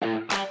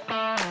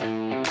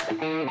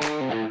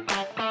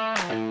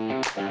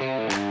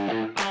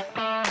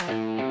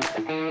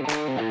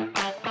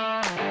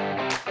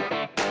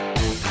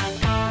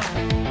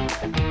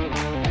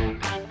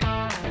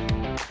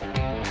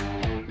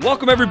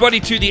Welcome, everybody,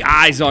 to the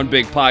Eyes on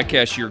Big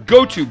podcast, your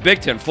go-to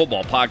Big Ten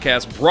football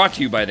podcast, brought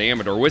to you by the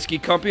Amador Whiskey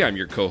Company. I'm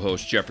your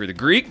co-host, Jeffrey the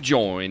Greek,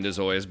 joined, as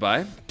always,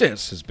 by...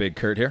 This is Big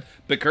Kurt here.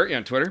 Big Kurt, you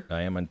on Twitter?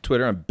 I am on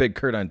Twitter. I'm Big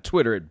Kurt on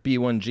Twitter at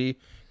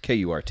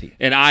B1GKURT.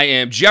 And I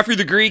am Jeffrey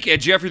the Greek at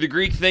Jeffrey the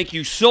Greek. Thank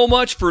you so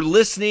much for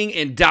listening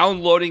and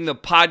downloading the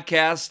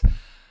podcast.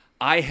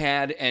 I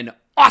had an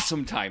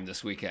awesome time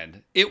this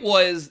weekend. It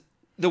was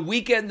the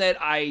weekend that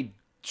I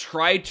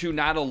tried to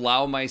not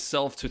allow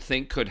myself to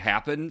think could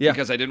happen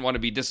because I didn't want to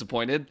be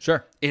disappointed.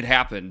 Sure. It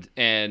happened.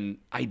 And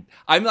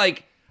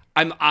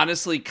I'm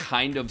honestly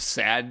kind of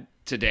sad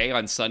today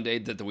on Sunday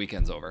that the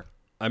weekend's over.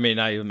 I mean,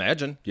 I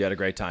imagine you had a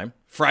great time.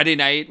 Friday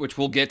night, which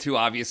we'll get to,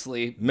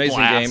 obviously. Amazing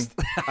blast.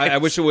 game. I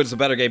wish it was a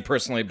better game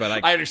personally,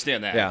 but I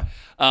understand that. Yeah.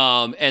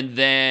 And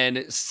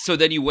then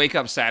you wake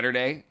up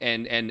Saturday,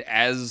 and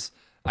as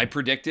I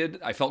predicted,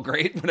 I felt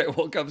great when I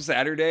woke up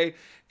Saturday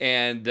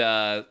and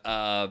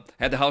had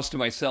the house to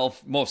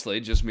myself, mostly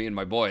just me and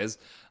my boys,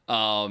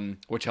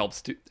 which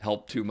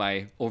helped to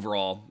my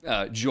overall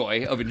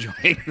joy of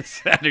enjoying the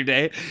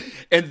Saturday.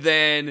 And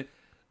then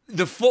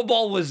the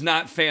football was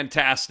not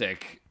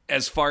fantastic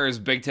as far as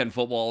Big Ten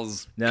football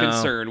is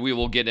concerned. We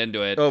will get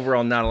into it.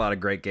 Overall, not a lot of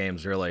great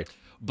games, really.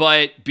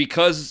 But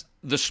because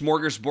the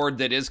smorgasbord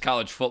that is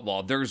college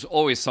football, there's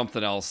always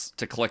something else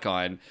to click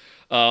on.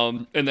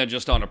 And then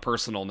just on a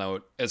personal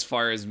note, as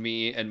far as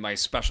me and my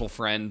special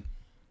friend,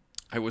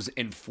 I was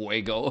in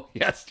fuego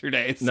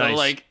yesterday. So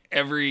Nice.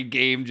 every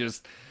game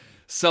just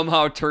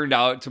somehow turned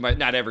out to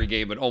not every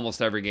game, but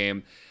almost every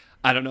game.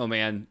 I don't know,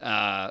 man.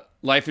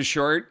 Life is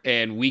short,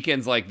 and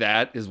weekends like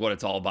that is what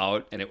it's all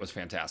about. And it was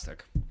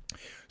fantastic.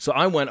 So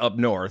I went up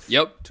north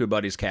Yep. to a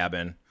buddy's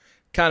cabin.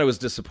 Kind of was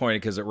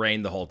disappointed because it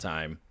rained the whole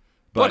time.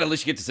 But at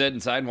least you get to sit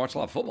inside and watch a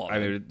lot of football. I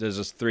mean, there's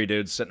just three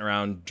dudes sitting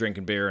around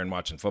drinking beer and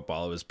watching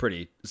football. It was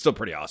still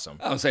pretty awesome.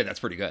 I would say that's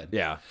pretty good.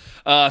 Yeah.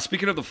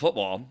 Speaking of the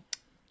football,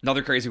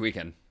 another crazy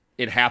weekend.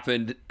 It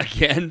happened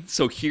again.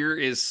 So here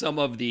is some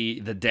of the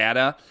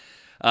data.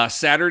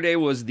 Saturday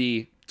was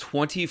the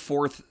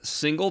 24th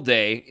single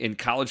day in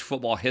college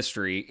football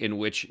history in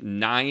which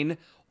 9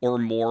 or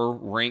more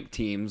ranked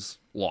teams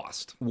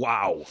lost.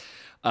 Wow.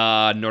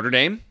 Notre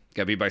Dame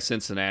got beat by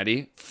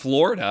Cincinnati.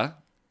 Florida,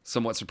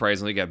 somewhat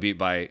surprisingly, got beat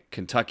by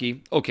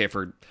Kentucky. Okay,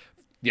 for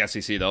the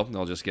SEC, though.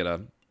 They'll just get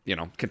a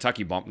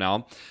Kentucky bump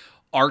now.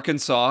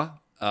 Arkansas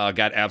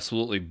got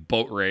absolutely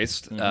boat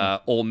raced.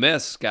 Ole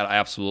Miss got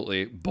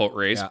absolutely boat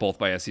raced, both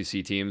by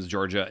SEC teams,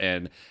 Georgia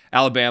and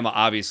Alabama,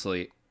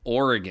 obviously.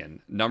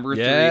 Oregon, number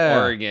 3,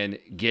 Oregon,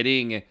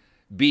 getting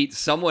beat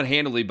somewhat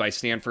handily by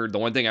Stanford. The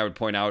one thing I would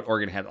point out,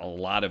 Oregon had a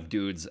lot of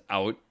dudes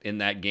out in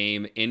that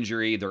game.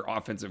 Injury, their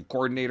offensive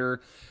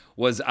coordinator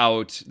was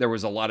out. There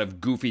was a lot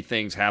of goofy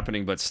things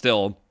happening, but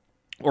still,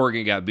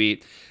 Oregon got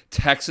beat.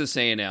 Texas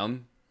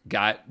A&M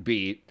got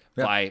beat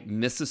by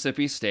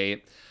Mississippi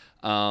State.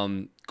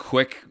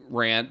 Quick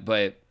rant,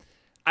 but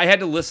I had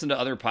to listen to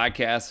other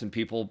podcasts and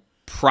people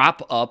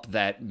prop up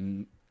that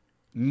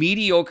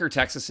mediocre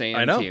Texas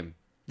A&M team.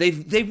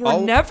 They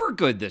were never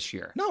good this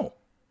year. No.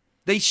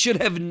 They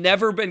should have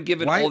never been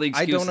given all the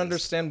excuses. I don't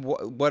understand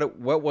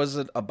what was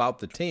it about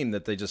the team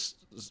that they just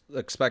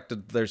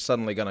expected they're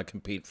suddenly going to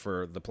compete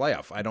for the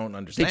playoff. I don't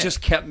understand. They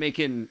just kept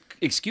making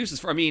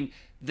excuses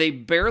they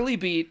barely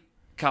beat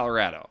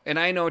Colorado. And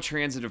I know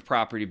transitive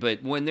property,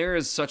 but when there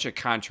is such a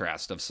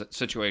contrast of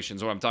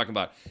situations, what I'm talking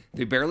about,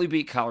 they barely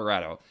beat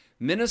Colorado.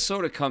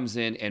 Minnesota comes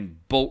in and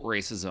boat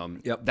races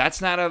them. Yep.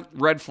 That's not a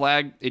red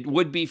flag. It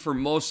would be for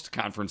most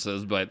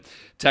conferences, but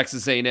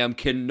Texas A&M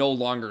can no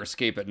longer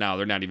escape it now.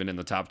 They're not even in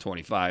the top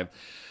 25.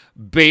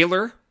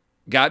 Baylor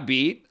got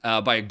beat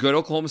by a good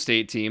Oklahoma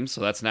State team, so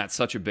that's not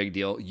such a big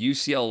deal.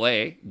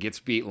 UCLA gets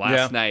beat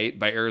last night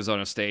by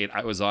Arizona State.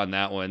 I was on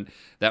that one.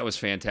 That was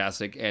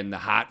fantastic. And the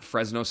hot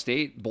Fresno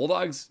State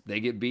Bulldogs,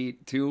 they get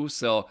beat too.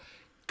 So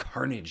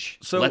carnage.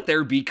 So let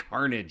there be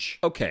carnage.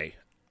 Okay.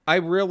 I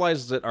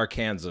realized that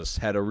Arkansas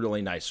had a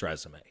really nice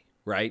resume,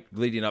 right?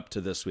 Leading up to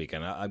this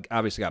weekend. I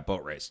obviously got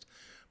boat raced.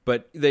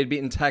 But they'd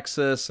beaten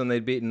Texas and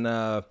they'd beaten,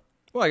 I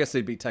guess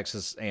they'd beat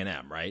Texas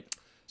A&M, right?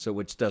 So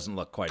which doesn't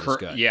look quite as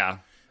good. Yeah.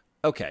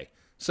 Okay.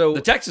 So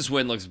the Texas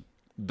win looks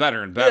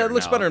better and better. Yeah, it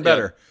looks better and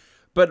better.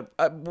 But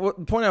the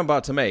point I'm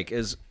about to make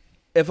is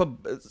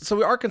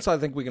so Arkansas, I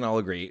think we can all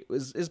agree,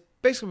 is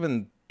basically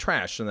been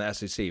trashed in the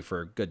SEC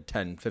for a good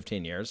 10,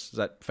 15 years. Is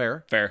that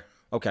fair? Fair.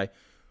 Okay.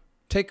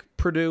 Take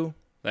Purdue,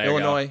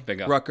 Illinois,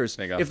 Rutgers.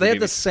 Bingo. If they had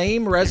the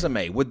same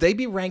resume, would they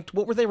be ranked?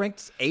 What were they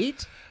ranked?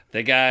 8?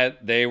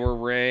 They were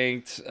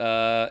ranked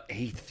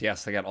 8th.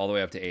 Yes, they got all the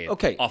way up to 8th.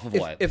 Okay. Off of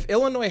what? If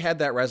Illinois had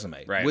that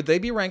resume, would they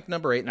be ranked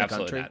number 8 in the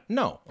country? Not.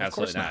 No, of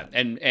Absolutely course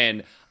not.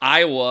 And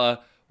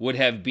Iowa would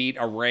have beat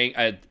a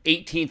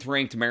 18th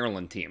ranked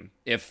Maryland team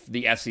if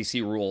the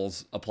SEC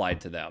rules applied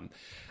to them.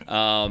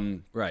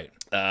 Right.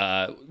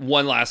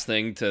 One last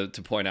thing to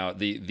point out,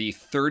 the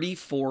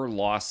 34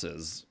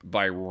 losses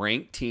by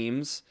ranked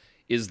teams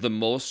is the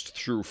most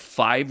through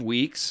 5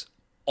 weeks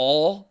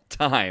all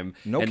time.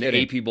 No and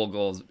kidding. the AP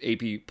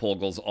poll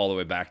goes all the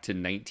way back to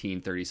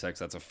 1936.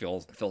 That's a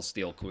Phil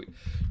Steele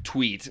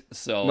tweet.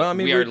 So Well, I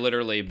mean, we are we're-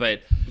 literally,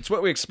 but It's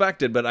what we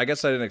expected, but I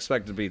guess I didn't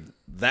expect it to be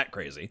that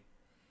crazy.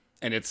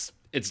 and it's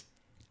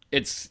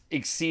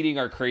exceeding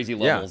our crazy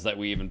levels that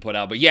we even put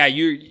out. But yeah,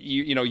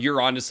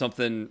 you're onto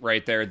something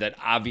right there. That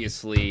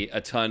obviously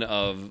a ton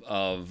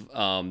of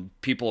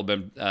people have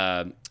been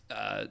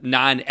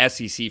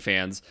non-SEC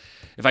fans.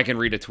 If I can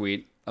read a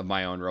tweet of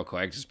my own real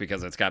quick, just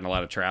because it's gotten a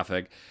lot of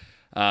traffic.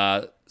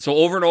 So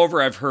over and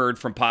over, I've heard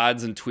from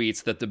pods and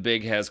tweets that the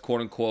Big has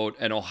quote unquote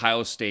an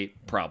Ohio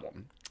State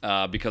problem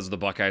because of the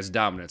Buckeyes'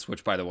 dominance.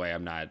 Which, by the way,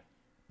 I'm not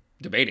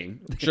debating.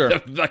 Sure. The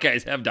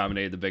Buckeyes have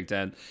dominated the Big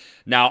Ten.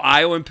 Now,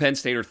 Iowa and Penn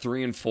State are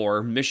 3 and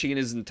 4. Michigan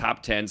is in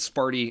top 10.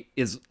 Sparty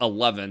is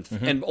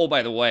 11th. And oh,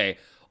 by the way,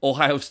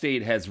 Ohio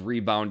State has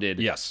rebounded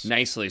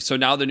nicely. So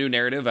now the new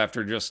narrative,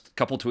 after just a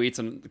couple tweets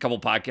and a couple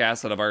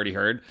podcasts that I've already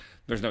heard,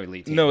 there's no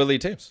elite team. No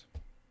elite teams.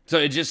 So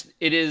it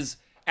is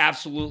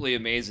absolutely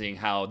amazing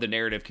how the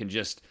narrative can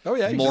just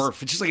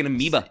morph, just like an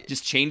amoeba,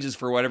 just changes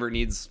for whatever it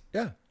needs.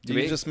 Yeah. To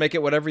You be. just make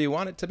it whatever you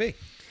want it to be.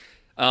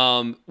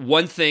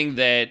 One thing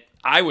that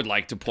I would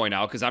like to point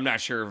out, because I'm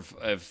not sure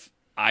if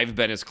I've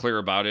been as clear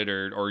about it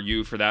or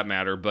you for that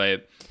matter,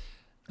 but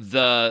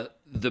the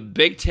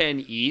Big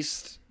Ten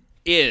East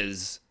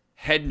is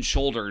head and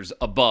shoulders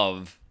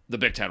above the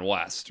Big Ten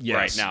West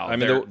right now. I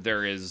mean,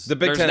 there's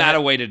Big Ten not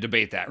a way to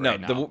debate that right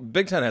now. The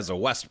Big Ten has a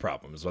West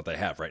problem, is what they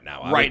have right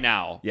now.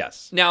 Now.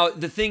 Yes. Now,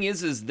 the thing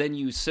is then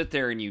you sit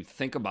there and you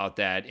think about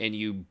that and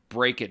you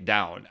break it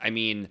down. I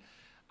mean,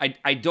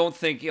 I don't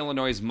think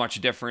Illinois is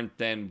much different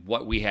than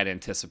what we had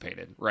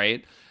anticipated,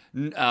 right?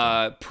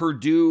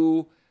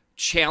 Purdue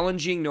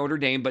challenging Notre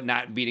Dame but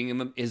not beating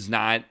them is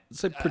not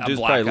So a Purdue's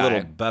black probably a eye.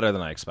 little better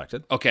than I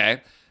expected.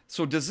 Okay.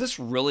 So does this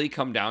really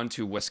come down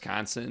to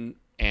Wisconsin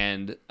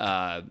and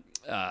the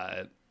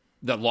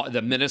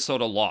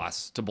Minnesota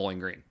loss to Bowling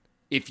Green?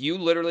 If you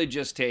literally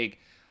just take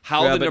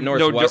how Yeah, the but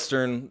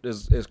Northwestern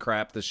is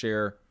crap this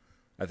year.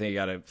 I think you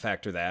got to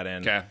factor that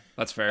in. Okay,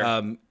 that's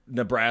fair.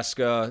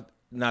 Nebraska,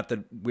 not that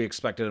we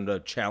expected them to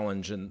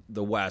challenge in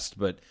the West,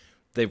 but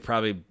they've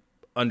probably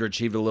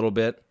underachieved a little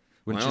bit,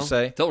 wouldn't you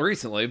say? Till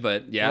recently,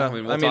 but yeah, Well, I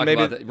mean, we'll talk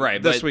maybe about that.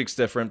 Right, this but, week's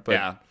different, but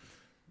yeah.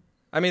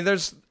 I mean,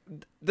 there's.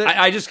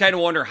 I just kind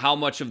of wonder how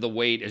much of the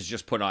weight is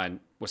just put on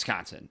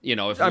Wisconsin. You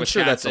know, if I'm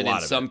Wisconsin sure that's a lot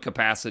in of some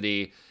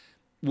capacity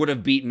would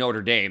have beaten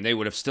Notre Dame, they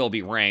would have still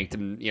be ranked,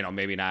 and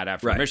maybe not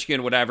after Right.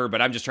 Michigan, whatever.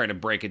 But I'm just trying to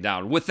break it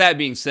down. With that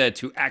being said,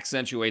 to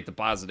accentuate the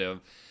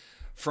positive,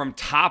 from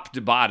top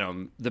to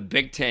bottom, the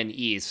Big Ten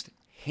East,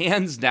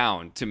 hands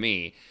down to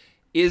me,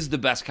 is the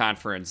best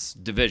conference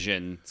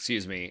division.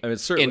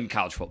 it's certainly- in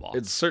college football.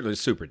 It's certainly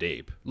super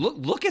deep.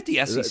 Look at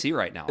the SEC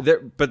right now.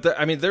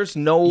 I mean, there's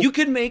no. You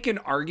could make an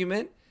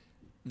argument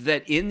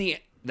that in the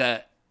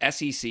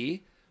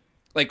SEC,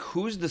 like,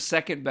 who's the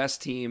second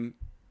best team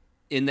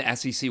in the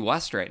SEC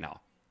West right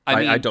now?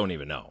 I don't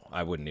even know.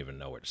 I wouldn't even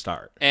know where to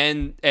start.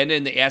 And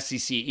in the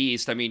SEC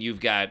East, I mean, you've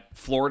got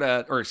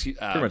Florida or much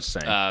the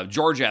same.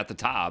 Georgia at the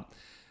top,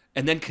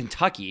 and then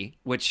Kentucky,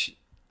 which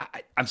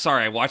I'm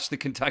sorry, I watched the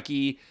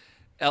Kentucky,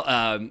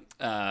 who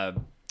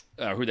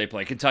they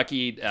play,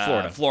 Kentucky,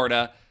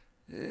 Florida.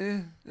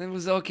 It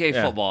was okay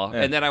football,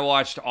 yeah. and then I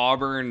watched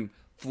Auburn,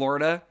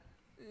 Florida.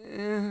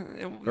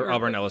 Or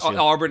Auburn, LSU.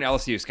 Auburn,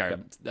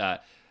 LSU.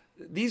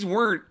 These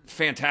weren't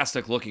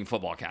fantastic looking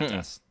football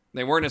contests.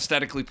 They weren't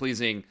aesthetically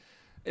pleasing.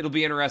 It'll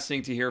be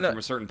interesting to hear from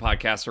a certain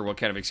podcaster what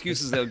kind of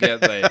excuses they'll get.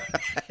 But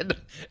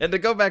and to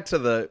go back to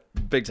the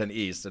Big Ten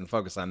East and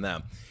focus on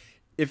them,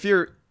 if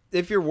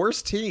your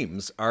worst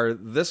teams are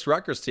this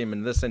Rutgers team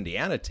and this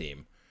Indiana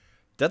team,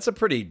 that's a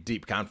pretty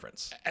deep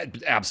conference.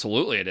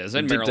 absolutely it is.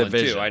 And Deep Maryland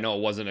division. too. I know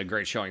it wasn't a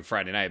great showing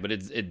Friday night, but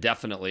it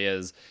definitely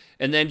is.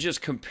 And then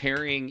just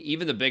comparing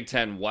even the Big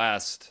Ten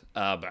West,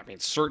 but I mean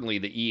certainly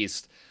the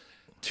East,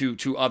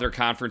 to other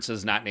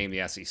conferences not named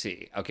the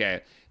SEC.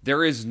 Okay.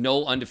 There is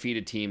no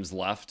undefeated teams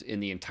left in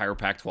the entire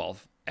Pac-12.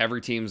 Every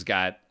team's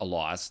got a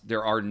loss.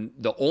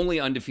 The only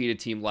undefeated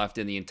team left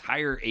in the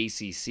entire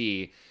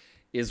ACC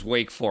is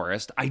Wake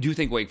Forest. I do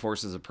think Wake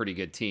Forest is a pretty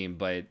good team,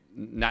 but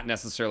not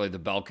necessarily the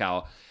bell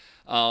cow.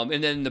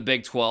 And then the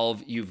Big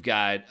 12, you've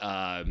got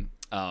Oklahoma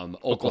and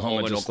just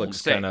Oklahoma looks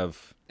State. kind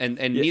of and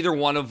neither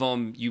one of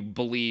them you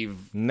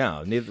believe.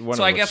 no, neither one.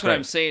 So of I them guess looks what I'm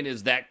great. saying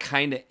is that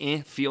kind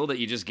of feel that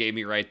you just gave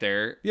me right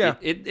there. Yeah.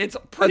 It's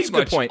pretty That's a good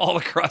much point. all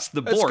across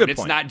the That's a board. good It's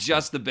point. not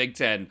just the Big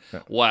Ten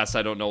West.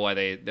 I don't know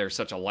why they're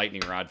such a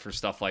lightning rod for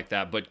stuff like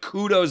that. But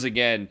kudos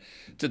again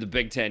to the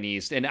Big Ten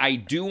East. And I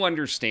do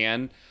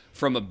understand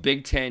from a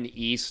Big Ten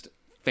East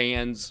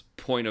fan's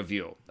point of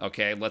view.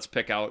 Okay, let's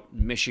pick out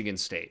Michigan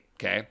State.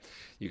 Okay,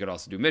 you could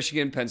also do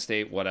Michigan, Penn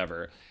State,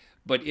 whatever.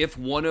 But if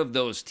one of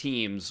those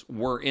teams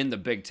were in the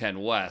Big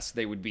Ten West,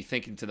 they would be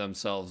thinking to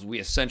themselves, we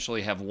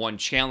essentially have one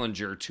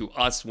challenger to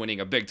us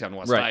winning a Big Ten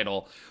West Right.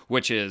 title,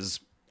 which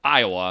is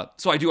Iowa.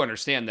 So I do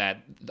understand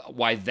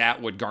why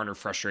that would garner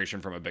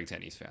frustration from a Big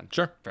Ten East fan.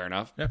 Sure. Fair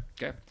enough. Yeah.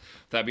 Okay.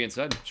 That being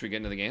said, should we get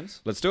into the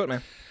games? Let's do it,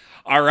 man.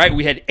 All right,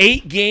 we had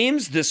 8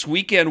 games this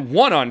weekend,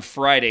 1 on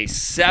Friday,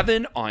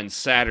 7 on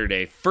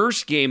Saturday.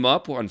 First game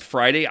up on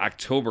Friday,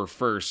 October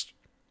 1st,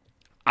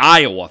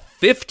 Iowa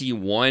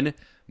 51,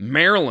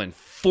 Maryland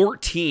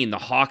 14. The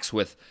Hawks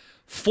with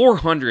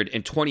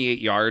 428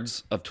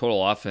 yards of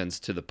total offense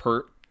to the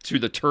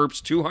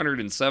Terps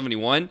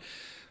 271.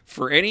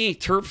 For any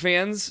Terp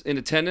fans in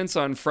attendance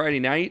on Friday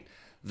night,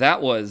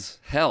 that was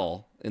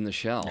hell in the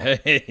shell.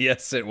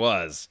 Yes, it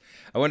was.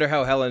 I wonder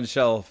how Helen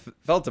Shell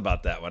felt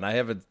about that one. I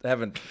haven't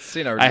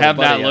seen her. I have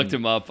not looked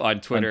him up on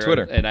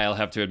Twitter, On and I'll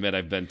have to admit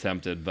I've been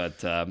tempted.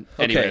 But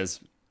anyways,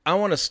 I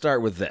want to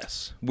start with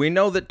this. We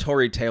know that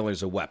Tory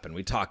Taylor's a weapon.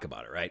 We talk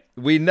about it, right?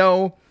 We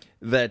know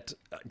that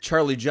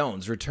Charlie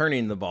Jones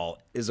returning the ball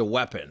is a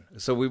weapon.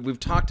 So we've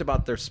talked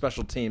about their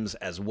special teams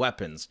as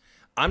weapons.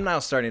 I'm now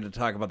starting to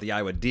talk about the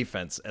Iowa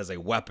defense as a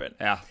weapon.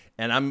 Yeah.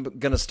 And I'm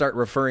going to start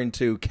referring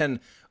to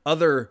can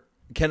other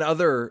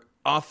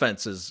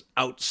offenses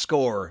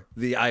outscore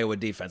the Iowa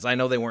defense? I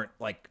know they weren't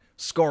like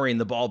scoring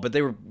the ball, but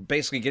they were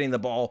basically getting the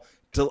ball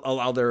to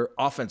allow their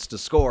offense to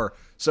score.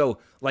 So,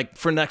 like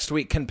for next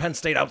week, can Penn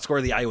State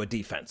outscore the Iowa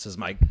defense? Is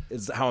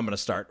how I'm going to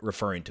start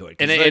referring to it.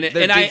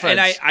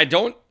 I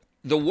don't.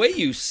 The way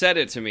you said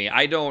it to me,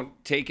 I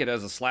don't take it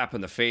as a slap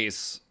in the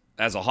face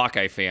as a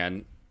Hawkeye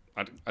fan.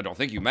 I don't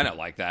think you meant it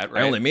like that,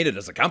 right? I only mean it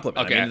as a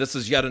compliment. Okay. I mean, this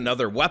is yet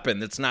another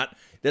weapon. It's not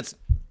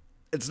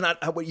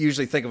what you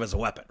usually think of as a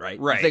weapon, right?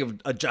 Right. You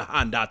think of a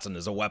Jahan Dotson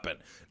as a weapon.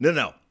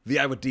 No. The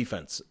Iowa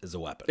defense is a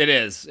weapon. It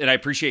is, and I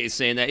appreciate you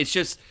saying that. It's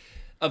just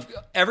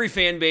every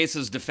fan base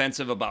is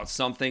defensive about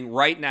something.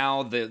 Right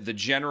now, the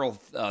general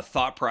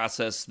thought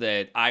process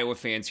that Iowa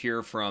fans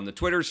hear from the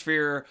Twitter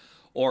sphere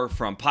or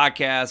from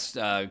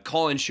podcasts,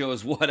 call-in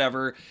shows,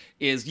 whatever,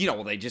 is,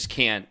 they just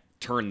can't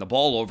turn the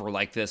ball over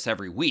like this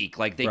every week.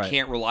 Like they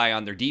can't rely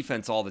on their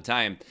defense all the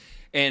time.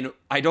 And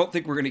I don't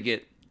think we're going to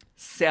get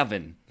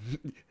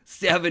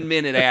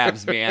 7-minute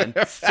abs, man.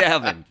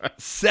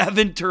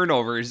 Seven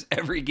turnovers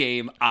every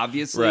game,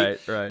 obviously.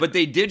 Right. But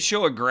they did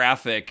show a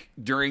graphic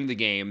during the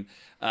game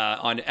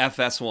on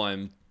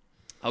FS1.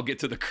 I'll get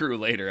to the crew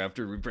later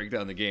after we break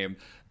down the game.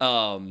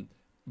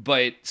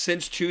 But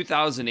since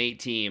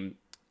 2018,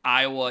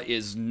 Iowa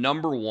is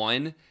number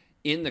 1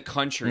 in the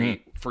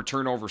country for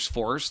turnovers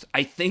forced.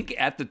 I think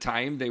at the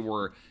time they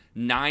were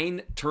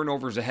 9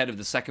 turnovers ahead of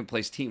the second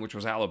place team, which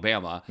was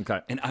Alabama. Okay.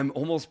 And I'm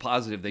almost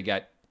positive they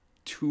got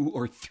 2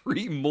 or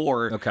 3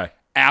 more Okay.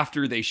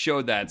 after they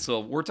showed that.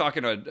 So we're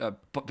talking a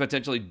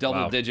potentially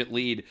double-digit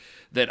lead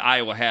that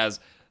Iowa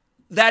has.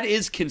 That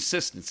is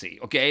consistency,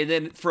 okay? And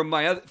then from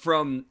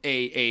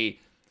a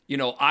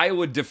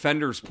Iowa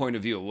defender's point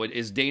of view,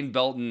 is Dane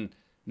Belton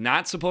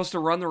not supposed to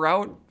run the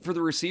route for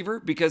the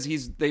receiver because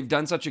they've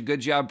done such a good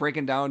job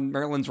breaking down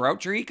Maryland's route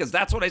tree? Because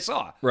that's what I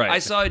saw. Right. I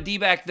saw a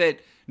D-back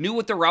that knew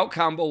what the route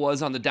combo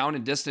was on the down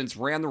and distance,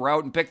 ran the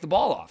route, and picked the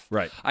ball off.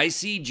 Right. I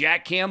see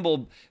Jack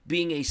Campbell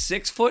being a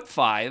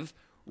 6'5",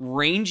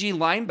 rangy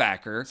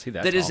linebacker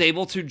that is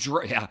able to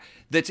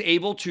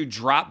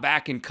drop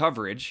back in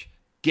coverage,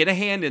 get a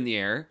hand in the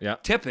air,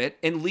 tip it,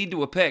 and lead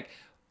to a pick.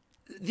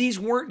 These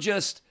weren't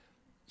just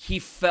he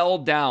fell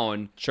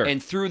down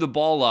and threw the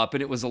ball up,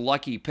 and it was a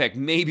lucky pick,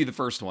 maybe the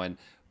first one,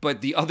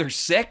 but the other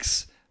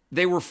 6,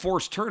 they were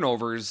forced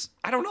turnovers.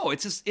 I don't know.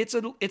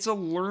 It's a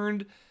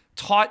learned,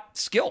 taught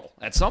skill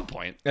at some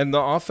point. And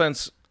the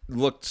offense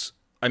looks,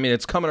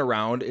 it's coming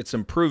around. It's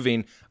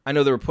improving. I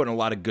know they were put in a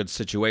lot of good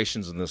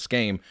situations in this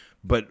game,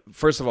 but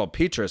first of all,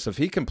 Petrus, if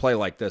he can play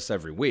like this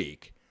every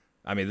week,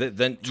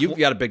 then you've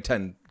got a Big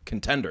Ten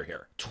contender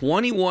here.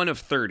 21 of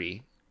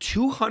 30,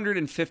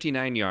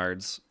 259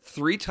 yards,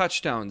 3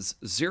 touchdowns,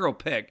 0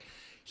 pick.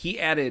 He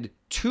added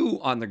 2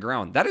 on the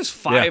ground. That is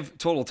 5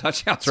 total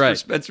touchdowns for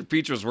Spencer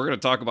Petrus. We're going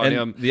to talk about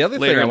him the other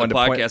later thing in the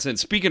podcast. And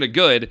speaking of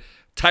good,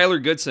 Tyler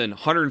Goodson,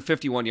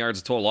 151 yards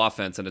of total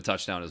offense and a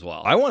touchdown as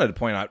well. I wanted to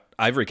point out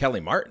Ivory Kelly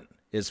Martin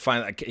is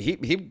fine.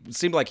 He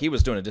seemed like he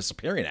was doing a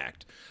disappearing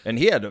act, and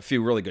he had a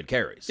few really good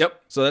carries.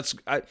 Yep. So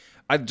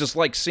I just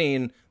like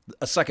seeing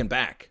a second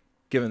back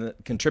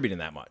contributing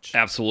that much.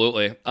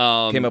 Absolutely.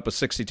 Came up with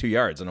 62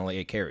 yards and only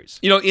 8 carries.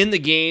 In the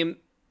game,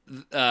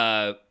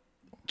 Tulia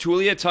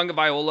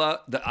Tagovailoa,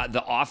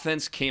 the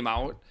offense came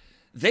out.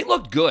 They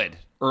looked good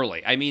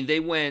early. They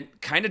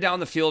went kind of down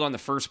the field on the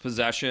first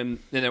possession,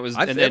 and it looked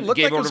like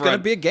it was going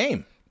to be a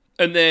game.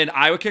 And then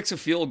Iowa kicks a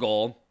field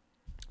goal,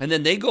 and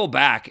then they go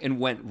back and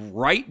went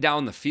right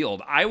down the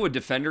field. Iowa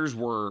defenders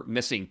were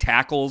missing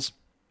tackles.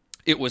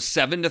 It was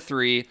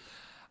 7-3.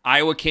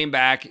 Iowa came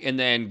back and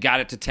then got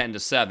it to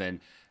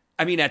 10-7.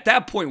 At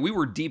that point, we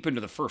were deep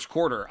into the first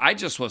quarter. I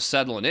just was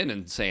settling in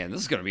and saying,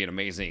 this is going to be an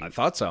amazing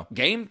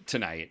game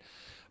tonight.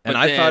 And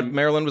I thought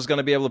Maryland was going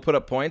to be able to put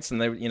up points, and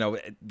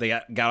they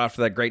got off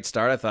to that great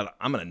start. I thought,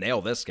 I'm going to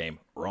nail this game.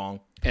 Wrong.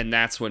 And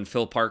that's when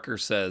Phil Parker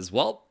says,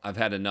 well, I've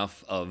had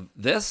enough of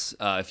this.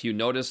 If you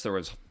notice, there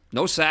was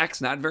No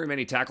sacks, not very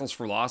many tackles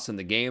for loss in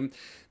the game.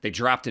 They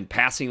dropped in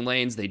passing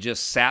lanes. They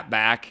just sat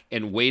back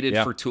and waited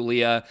for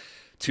Tulia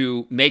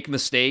to make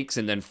mistakes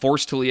and then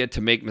forced Tulia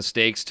to make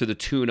mistakes to the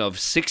tune of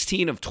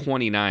 16 of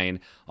 29,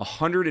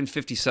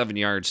 157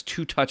 yards,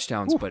 2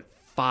 touchdowns, but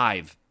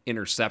 5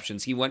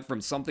 interceptions. He went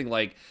from something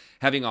like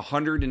having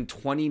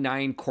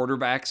 129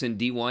 quarterbacks in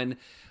D1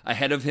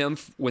 ahead of him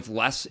with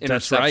less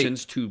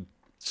interceptions to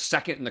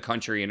second in the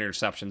country in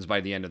interceptions by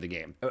the end of the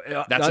game.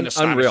 That's an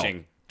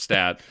astonishing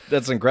stat.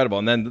 That's incredible.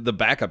 And then the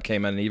backup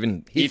came in and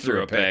even he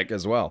threw a pick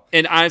as well.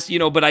 And honestly,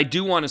 but I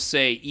do want to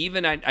say,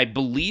 even I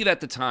believe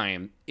at the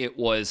time it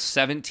was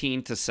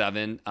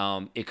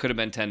 17-7. It could have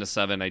been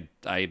 10-7.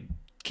 I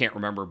can't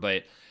remember,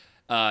 but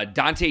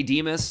Dante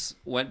Demas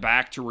went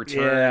back to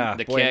return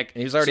the kick.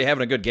 He's already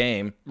having a good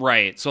game.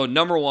 Right. So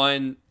number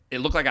one, it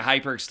looked like a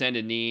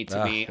hyperextended knee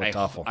to me.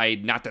 Awful.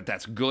 Not that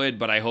that's good,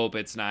 but I hope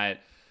it's not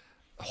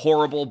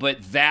horrible.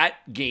 But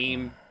that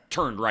game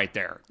turned right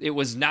there. It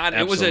was not.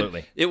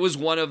 Absolutely. It was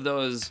one of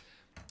those.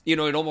 It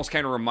almost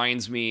kind of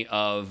reminds me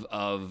of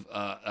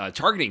a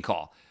targeting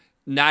call.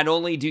 Not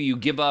only do you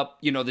give up,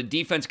 the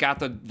defense got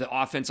the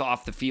offense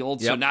off the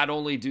field. So not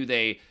only do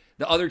the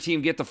other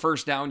team get the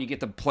first down, you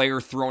get the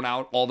player thrown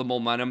out, all the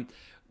momentum.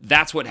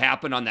 That's what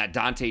happened on that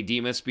Dante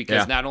Demas,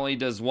 because not only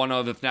does one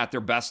of, if not their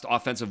best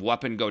offensive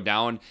weapon go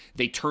down,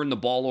 they turn the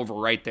ball over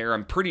right there.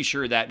 I'm pretty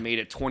sure that made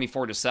it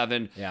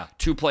 24-7. Yeah.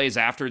 2 plays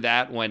after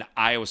that, when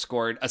Iowa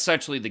scored,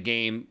 essentially the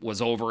game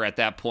was over at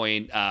that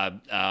point.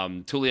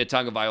 Tulia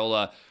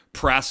Tagovailoa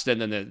pressed,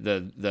 and then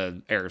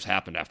the errors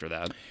happened after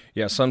that.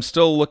 Yeah, so I'm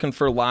still looking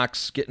for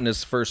Locks getting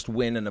his first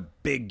win in a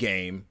big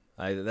game.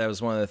 That was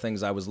one of the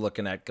things I was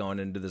looking at going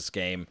into this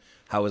game.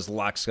 How is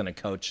Locks going to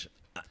coach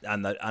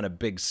on a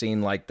big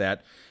scene like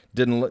that?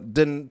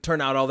 Didn't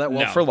turn out all that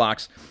well for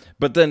Locks.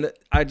 But then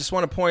I just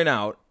want to point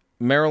out,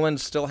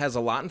 Maryland still has a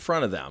lot in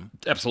front of them.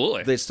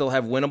 Absolutely. They still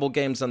have winnable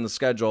games on the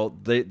schedule.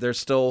 They're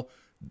still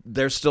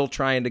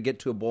trying to get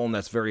to a bowl, and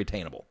that's very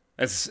attainable.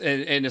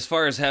 And as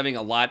far as having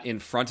a lot in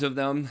front of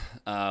them,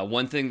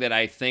 one thing that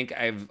I think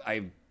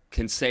I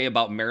can say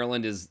about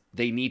Maryland is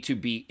they need to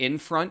be in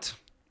front.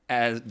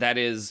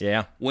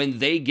 When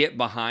they get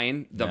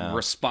behind, the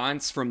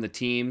response from the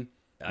team,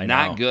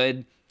 not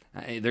good.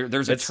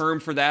 There's a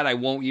term for that I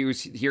won't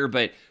use here,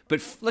 but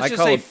let's just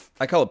say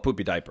I call it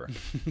poopy diaper.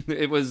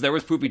 there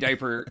was poopy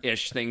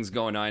diaper-ish things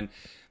going on.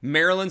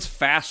 Maryland's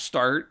fast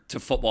start to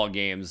football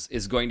games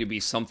is going to be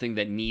something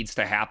that needs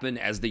to happen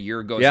as the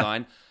year goes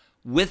on.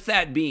 With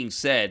that being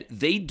said,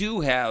 they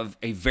do have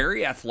a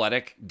very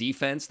athletic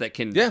defense that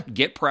can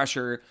get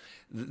pressure.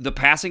 The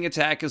passing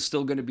attack is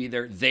still going to be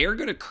there. They're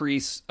going to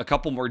crease a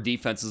couple more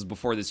defenses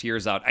before this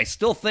year's out. I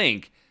still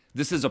think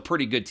this is a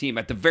pretty good team.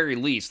 At the very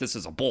least, this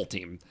is a bowl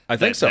team. I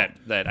think so.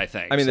 That I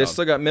think. I mean, they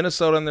still got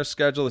Minnesota on their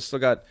schedule. They still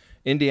got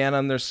Indiana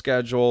on their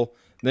schedule.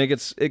 Then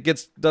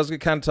it does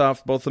get kind of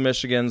tough. Both the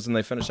Michigans, and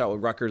they finish out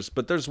with Rutgers.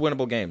 But there's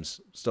winnable games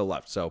still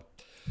left. So,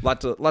 lot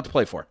to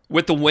play for.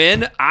 With the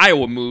win,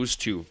 Iowa moves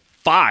to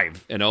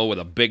 5-0 with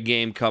a big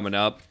game coming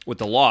up. With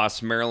the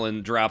loss,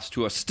 Maryland drops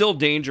to a still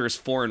dangerous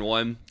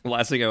 4-1. The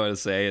last thing I want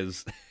to say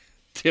is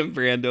Tim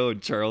Brando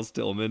and Charles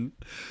Tillman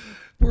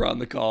were on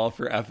the call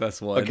for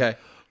FS1. Okay.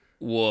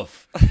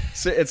 Woof.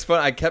 So it's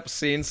fun. I kept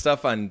seeing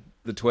stuff on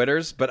the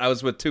Twitters, but I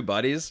was with 2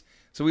 buddies,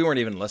 so we weren't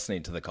even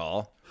listening to the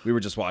call. We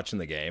were just watching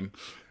the game.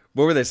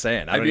 What were they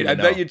saying? I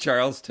bet you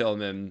Charles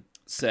Tillman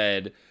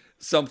said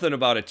something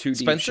about a 2 deep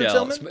Spencer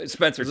shell. Tillman?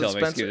 Spencer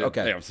Tillman. Excuse me.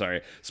 Okay. Yeah, I'm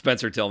sorry.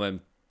 Spencer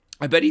Tillman.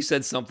 I bet he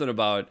said something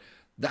about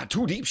that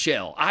 2 deep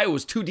shell.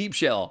 Iowa's 2 deep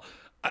shell,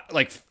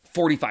 like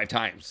 45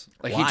 times.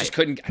 Like Why? He just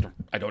couldn't.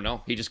 I don't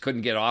know. He just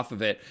couldn't get off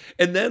of it.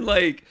 And then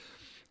Tim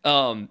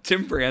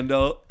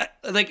Brando,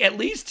 at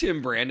least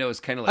Tim Brando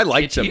is kind of like I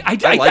liked him. I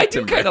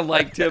do kind of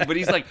like him, but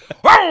he's like,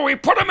 oh, we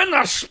put him in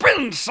the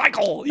spin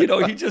cycle. He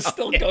just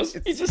still goes.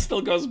 He just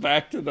still goes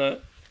back to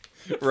the.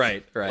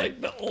 Right. Like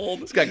the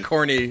old. It's got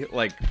corny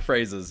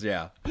phrases,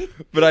 yeah.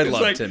 But I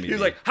love Timmy. He's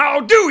like,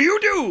 how do you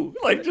do?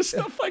 Like just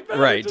stuff like that.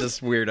 Right,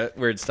 just weird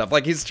stuff.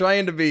 Like he's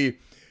trying to be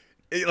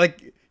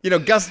like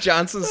Gus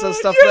Johnson says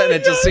stuff and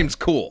it just seems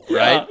cool,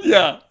 right?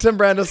 Yeah. Tim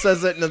Brando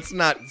says it and it's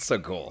not so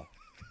cool.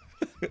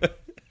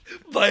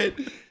 But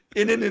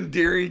in an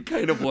endearing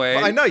kind of way.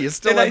 Well, I know you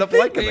still end up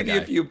liking the guy.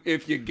 Maybe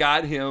if you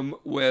got him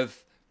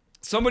with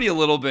somebody a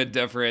little bit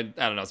different,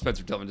 I don't know.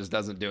 Spencer Tillman just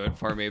doesn't do it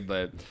for me,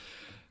 but.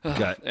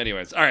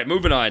 Anyways, all right,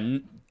 moving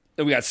on.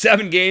 We got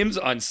 7 games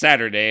on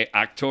Saturday,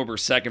 October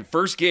 2nd.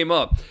 First game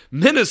up,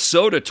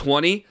 Minnesota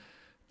 20,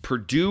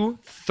 Purdue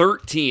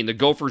 13. The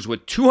Gophers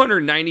with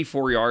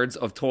 294 yards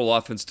of total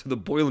offense to the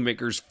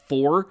Boilermakers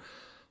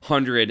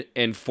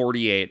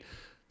 448.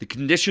 The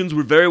conditions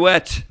were very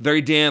wet,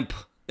 very damp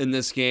in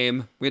this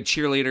game. We had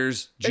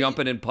cheerleaders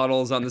jumping in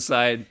puddles on the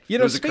side.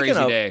 It was a crazy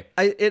day.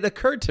 It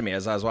occurred to me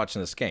as I was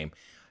watching this game,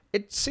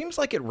 it seems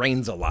like it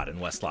rains a lot in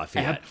West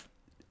Lafayette.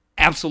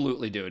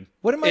 Absolutely, dude.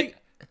 What am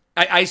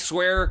I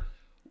swear,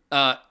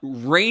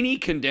 rainy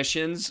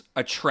conditions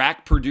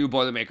attract Purdue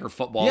Boilermaker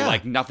football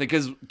like nothing.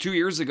 Because 2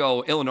 years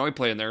ago, Illinois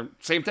played in there.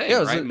 Same thing, yeah, it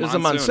was, right? It was a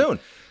monsoon.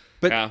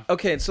 But Yeah.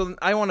 okay, so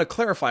I want to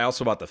clarify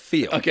also about the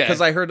field. Okay. Because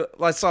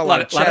I saw a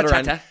lot of Lot of chatter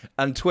chatter.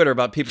 on Twitter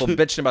about people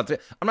bitching about the.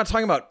 I'm not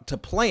talking about to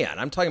play on.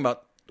 I'm talking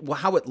about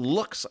how it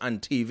looks on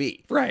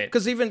TV. Right.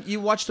 Because even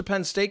you watch the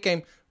Penn State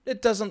game,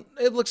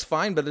 it looks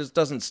fine, but it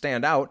doesn't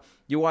stand out.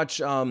 You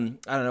watch, I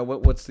don't know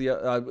what's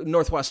the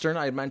Northwestern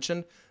I had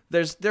mentioned.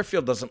 Their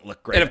field doesn't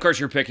look great. And of course,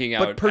 you're picking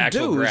out but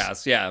actual Purdue's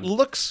grass. Yeah.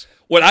 looks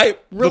The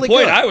really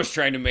point good. I was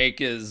trying to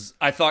make is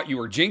I thought you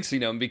were jinxing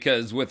them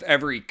because with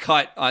every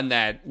cut on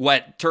that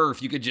wet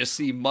turf, you could just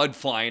see mud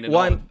flying. And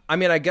all.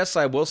 I guess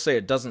I will say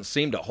it doesn't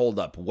seem to hold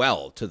up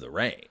well to the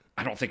rain.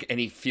 I don't think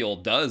any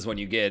field does when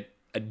you get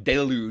a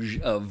deluge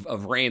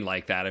of rain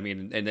like that. I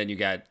mean, and then you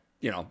got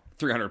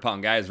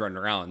 300-pound guys running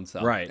around.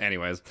 So, right.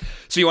 Anyways,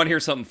 so you want to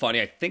hear something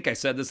funny? I think I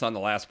said this on the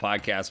last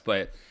podcast,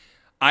 but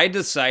I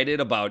decided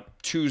about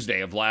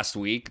Tuesday of last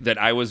week that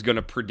I was going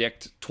to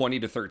predict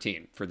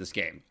 20-13 for this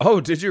game. Oh,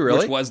 did you really?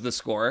 Which was the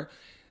score.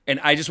 And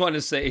I just wanted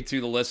to say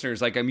to the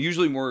listeners, like, I'm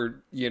usually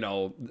more,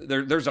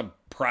 there's a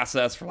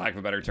process, for lack of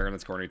a better term,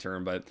 that's a corny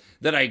term, but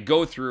that I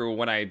go through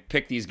when I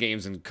pick these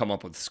games and come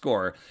up with the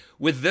score.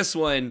 With this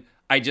one,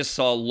 I just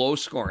saw low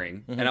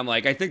scoring, and I'm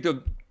like, I think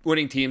the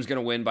winning team's going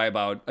to win by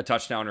about a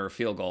touchdown or a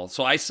field goal.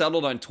 So I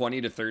settled on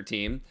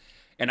 20-13.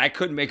 And I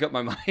couldn't make up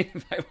my mind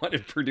if I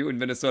wanted Purdue and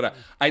Minnesota.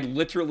 I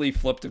literally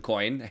flipped a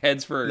coin,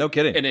 heads for... No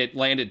kidding. And it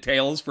landed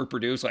tails for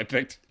Purdue, so I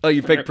picked... Oh,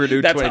 you picked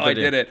Purdue. That's how I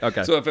did it.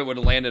 Okay. So if it would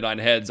have landed on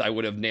heads, I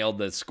would have nailed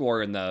the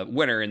score and the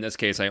winner. In this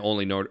case, I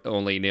only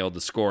nailed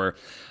the score.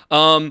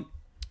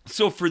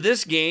 So for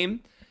this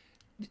game,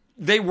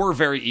 they were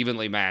very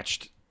evenly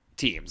matched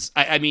teams.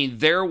 I mean,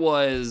 there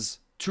was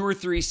 2 or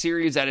 3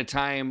 series at a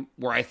time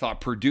where I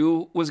thought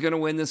Purdue was going to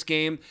win this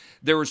game.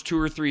 There was 2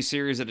 or 3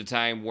 series at a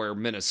time where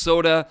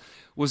Minnesota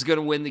was going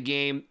to win the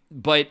game.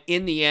 But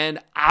in the end,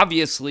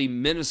 obviously,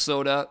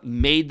 Minnesota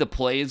made the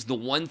plays. The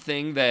one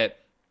thing that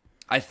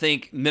I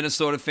think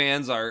Minnesota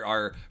fans,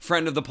 our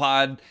friend of the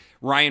pod,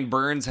 Ryan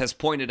Burns, has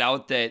pointed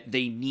out that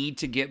they need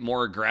to get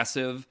more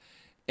aggressive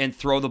and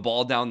throw the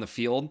ball down the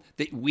field.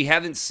 We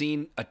haven't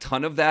seen a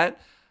ton of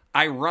that.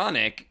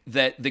 Ironic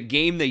that the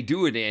game they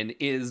do it in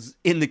is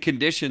in the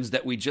conditions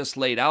that we just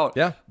laid out.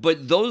 Yeah.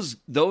 But those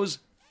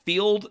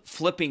field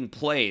flipping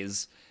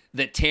plays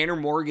that Tanner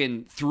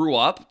Morgan threw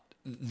up,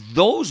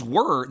 those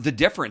were the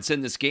difference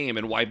in this game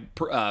and why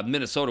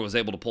Minnesota was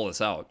able to pull this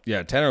out.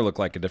 Yeah, Tanner looked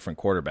like a different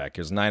quarterback.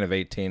 He was 9 of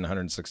 18,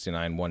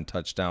 169, 1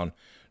 touchdown,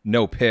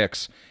 no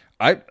picks.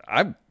 I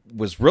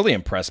was really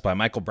impressed by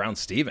Michael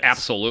Brown-Stevens.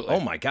 Absolutely. Oh,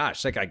 my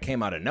gosh. That guy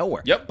came out of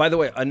nowhere. Yep. By the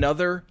way,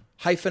 another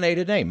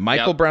hyphenated name.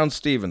 Michael Yep.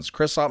 Brown-Stevens,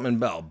 Chris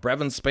Altman-Bell,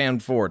 Brevin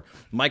Spanford,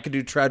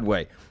 Micah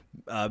Treadway,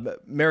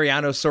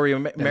 Mariano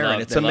Soria-Marin.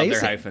 It's they amazing. love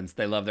their hyphens.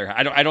 They love their.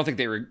 I don't think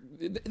they were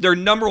their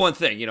number one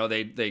thing.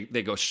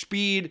 They go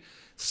speed,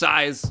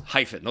 size,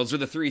 hyphen. Those are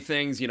the 3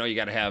 things you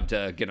got to have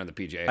to get on the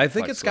PJ. I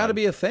think it's got to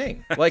be a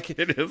thing. Like,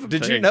 It is a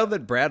did you thing. know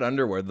that Brad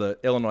Underwood, the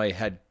Illinois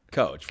head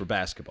coach for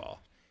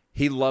basketball,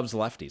 he loves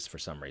lefties for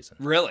some reason?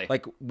 Really?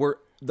 Like,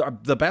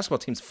 the basketball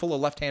team's full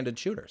of left-handed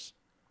shooters.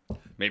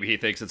 Maybe he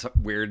thinks it's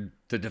weird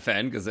to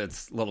defend because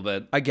it's a little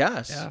bit. I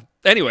guess. Yeah.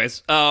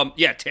 Anyways,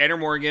 Tanner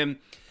Morgan.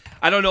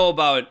 I don't know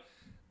about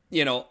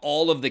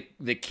all of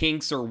the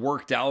kinks are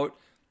worked out,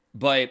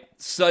 but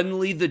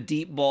suddenly the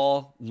deep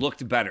ball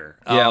looked better.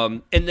 Yeah.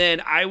 And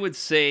then I would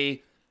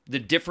say the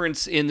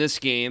difference in this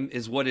game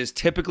is what is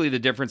typically the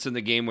difference in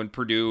the game when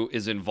Purdue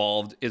is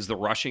involved is the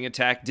rushing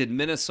attack. Did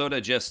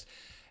Minnesota just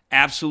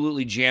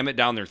absolutely jam it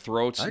down their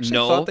throats? I actually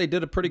No. thought they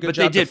did a pretty good But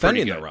job they did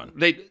defending pretty the good. run.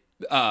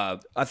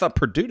 I thought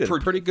Purdue did a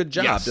pretty good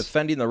job yes.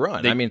 defending the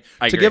run. I to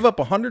agree. give up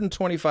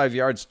 125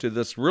 yards to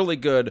this really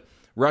good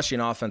rushing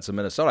offense of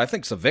Minnesota, I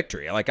think it's a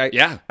victory. I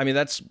mean,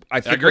 that's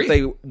I think agree. what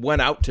they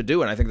went out to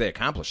do, and I think they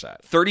accomplished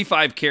that.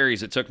 35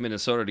 carries it took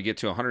Minnesota to get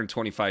to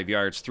 125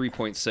 yards,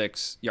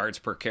 3.6 yards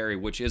per carry,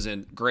 which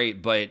isn't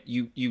great, but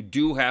you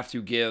do have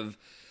to give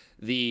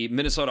the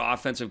Minnesota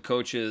offensive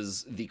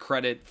coaches the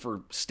credit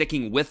for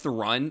sticking with the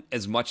run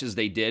as much as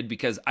they did,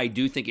 because I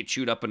do think it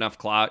chewed up enough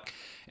clock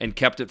and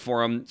kept it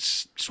for them.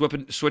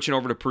 Switching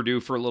over to Purdue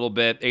for a little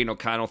bit, Aiden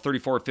O'Connell,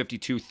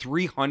 34-52,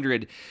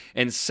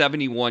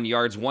 371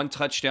 yards, 1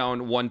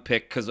 touchdown, 1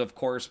 pick, because, of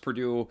course,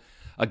 Purdue,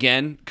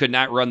 again, could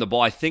not run the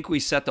ball. I think we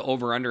set the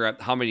over-under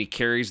at how many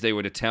carries they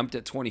would attempt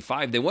at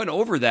 25. They went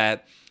over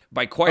that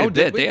by quite a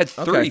bit. They had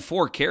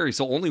 34 carries,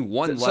 so only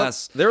one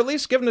less. They're at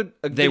least giving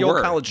the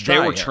old college try.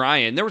 They were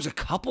trying. There was a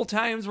couple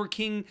times where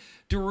King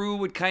Daru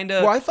would kind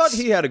of... Well, I thought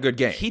he had a good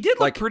game. He did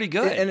look pretty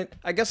good. And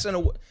I guess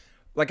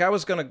I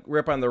was going to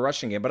rip on the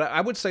rushing game, but I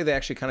would say they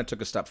actually kind of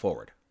took a step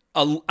forward.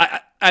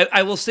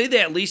 I will say they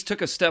at least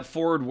took a step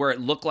forward where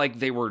it looked like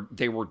they were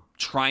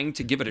trying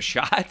to give it a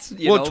shot.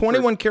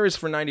 21 carries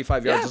for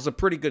 95 yards is a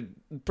pretty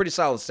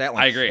solid stat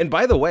line. I agree. And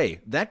by the way,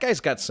 that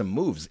guy's got some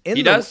moves.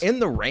 He does. In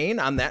the rain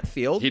on that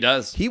field. He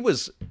does. He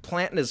was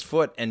planting his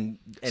foot and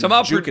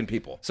somehow juking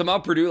people. Somehow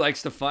Purdue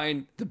likes to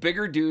find the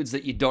bigger dudes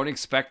that you don't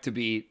expect to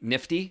be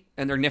nifty,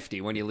 and they're nifty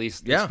when you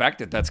least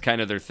expect it. That's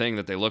kind of their thing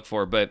that they look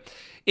for. But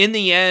in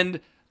the end,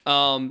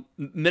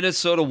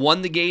 Minnesota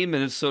won the game.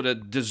 Minnesota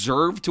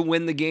deserved to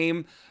win the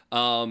game.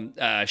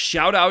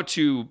 Shout out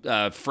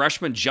to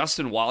freshman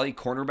Justin Wally,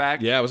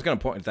 cornerback. Yeah, I was going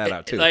to point that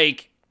out too.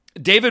 Like,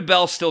 David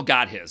Bell still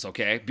got his,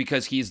 okay,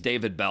 because he's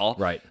David Bell.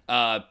 Right.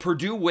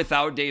 Purdue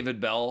without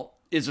David Bell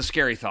is a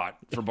scary thought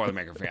for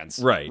Boilermaker fans.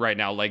 Right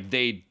now. Like,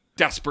 they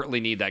desperately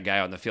need that guy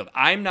on the field.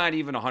 I'm not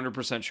even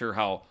 100% sure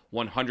how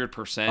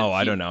 100%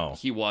 I don't know.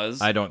 He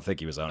was. I don't think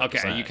he was 100%.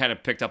 Okay, you kind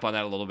of picked up on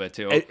that a little bit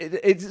too.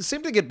 It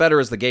seemed to get better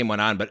as the game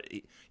went on, but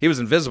he was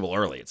invisible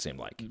early, it seemed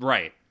like.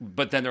 Right.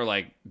 But then they're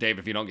like, Dave,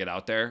 if you don't get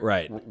out there,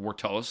 right, we're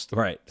toast.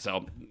 Right.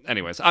 So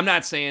anyways, I'm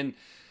not saying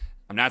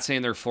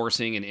they're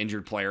forcing an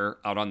injured player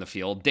out on the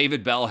field.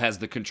 David Bell has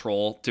the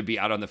control to be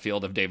out on the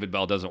field if David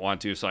Bell doesn't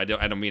want to, so I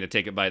don't mean to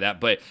take it by that.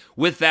 But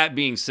with that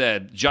being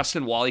said,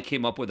 Justin Wally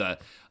came up with a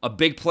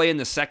big play in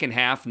the second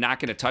half,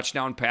 knocking a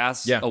touchdown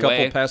pass away. A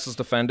couple passes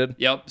defended.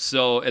 Yep.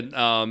 So,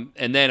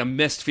 and then a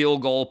missed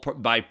field goal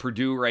by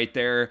Purdue right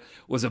there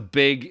was a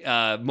big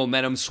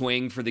momentum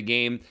swing for the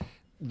game.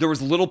 There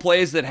was little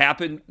plays that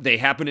happened. They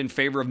happened in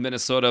favor of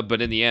Minnesota,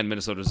 but in the end,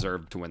 Minnesota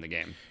deserved to win the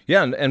game.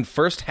 Yeah, and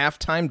first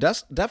halftime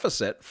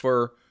deficit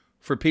for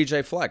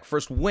PJ Fleck.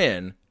 First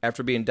win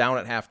after being down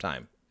at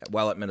halftime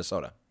while at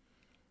Minnesota.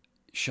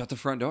 Shut the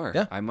front door.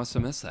 Yeah. I must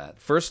have missed that.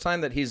 First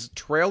time that he's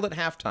trailed at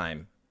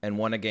halftime and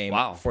won a game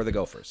for the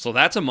Gophers. So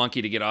that's a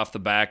monkey to get off the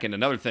back. And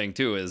another thing,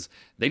 too, is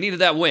they needed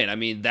that win. I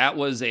mean, that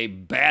was a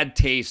bad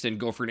taste in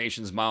Gopher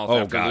Nation's mouth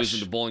after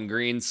losing to Bowling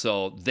Green.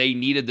 So they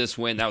needed this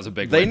win. That was a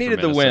big win. They needed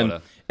for the Minnesota.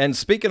 win. And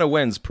speaking of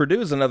wins,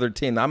 Purdue's another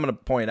team that I'm going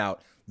to point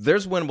out.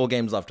 There's winnable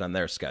games left on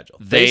their schedule.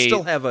 They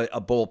still have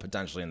a bowl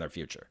potentially in their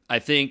future. I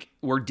think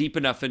we're deep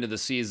enough into the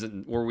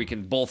season where we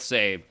can both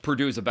say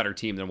Purdue is a better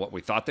team than what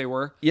we thought they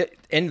were. Yeah,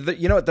 and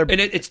you know what?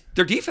 It's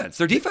their defense.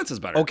 Their defense is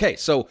better. Okay,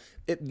 so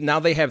now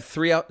they have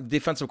 3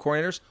 defensive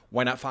coordinators.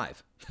 Why not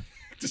 5?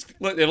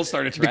 It'll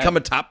start a trend. Become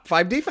a top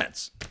 5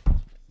 defense.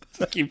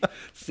 Keep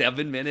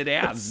 7-minute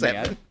abs,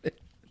 7. man.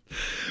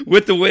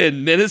 With the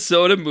win,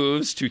 Minnesota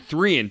moves to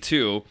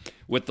 3-2.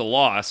 With the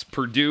loss,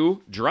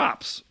 Purdue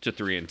drops to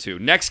 3-2.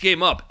 Next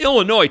game up,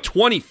 Illinois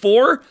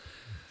 24,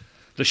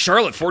 the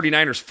Charlotte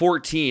 49ers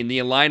 14. The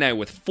Illini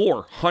with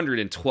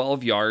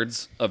 412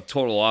 yards of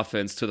total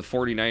offense to the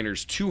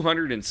 49ers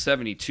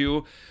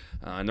 272.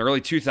 In the early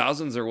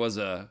 2000s, there was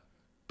a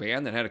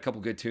band that had a couple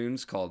good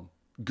tunes called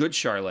Good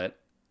Charlotte,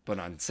 but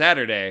on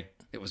Saturday,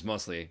 it was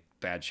mostly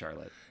Bad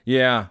Charlotte.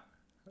 Yeah.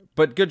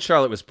 But Good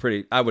Charlotte was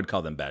pretty. I would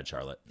call them Bad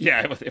Charlotte.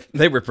 Yeah,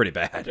 they were pretty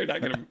bad. They're not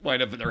going to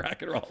wind up in the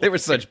rock and roll. They were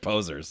such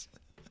posers,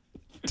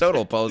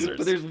 total posers.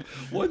 But there's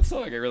one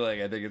song I really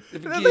like. I think it's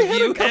 "If I Give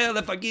You Hell,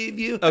 If I Give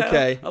You Hell."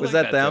 Okay, was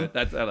that them?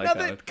 I like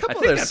that. A couple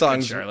of their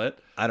songs, Charlotte.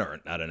 I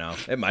don't know.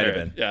 It might have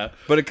been. Yeah,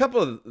 but a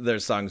couple of their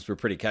songs were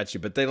pretty catchy.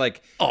 But they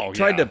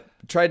tried to.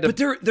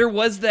 But there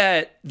was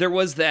that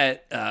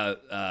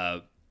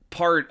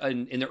part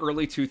in the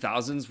early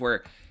 2000s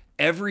where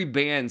every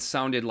band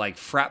sounded like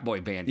frat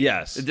boy band.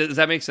 Yes. Does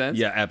that make sense?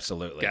 Yeah,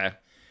 absolutely. Okay.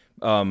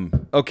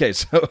 Okay,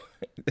 so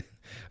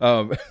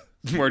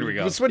where do we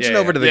go? Switching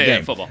over to the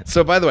game. Football.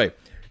 So by the way,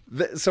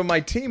 so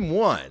my team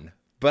won,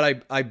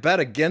 but I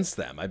bet against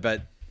them. I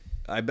bet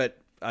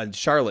on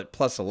Charlotte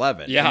plus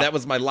 11. Yeah. And that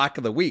was my lock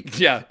of the week.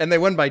 Yeah. And they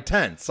won by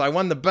 10. So I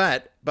won the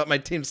bet, but my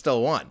team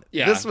still won.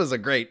 Yeah. This was a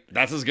great.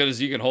 That's as good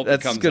as you can hope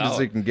That's it comes as good out. as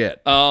you can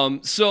get.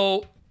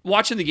 So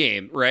watching the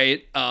game,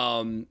 right?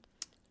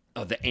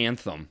 The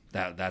anthem.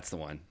 That's the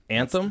one.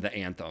 Anthem? The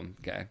anthem.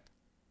 Okay.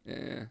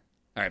 Yeah.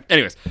 All right.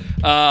 Anyways.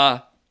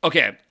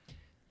 Okay.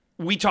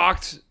 We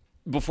talked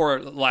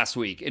before last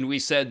week, and we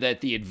said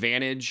that the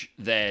advantage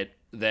that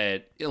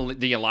the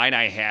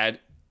Illini had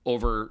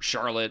over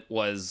Charlotte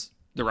was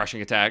the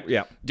rushing attack.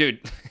 Yeah. Dude,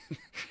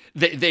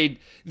 the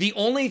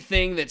only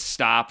thing that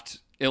stopped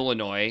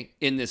Illinois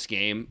in this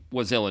game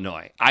was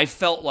Illinois. I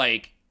felt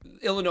like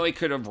Illinois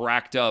could have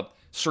racked up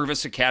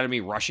Service Academy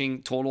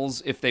rushing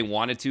totals if they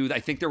wanted to. I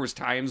think there was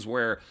times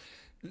where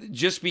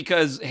just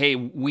because, hey,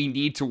 we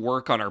need to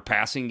work on our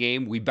passing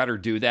game, we better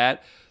do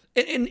that.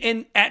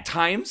 And at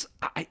times,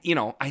 I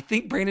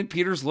think Brandon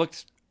Peters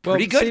looked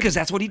pretty good because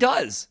that's what he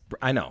does.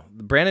 I know.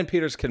 Brandon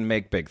Peters can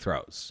make big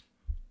throws,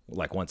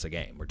 like once a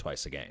game or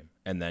twice a game.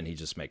 And then he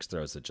just makes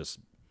throws that just...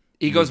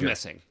 He goes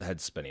missing.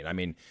 Head spinning. I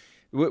mean,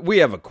 we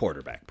have a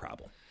quarterback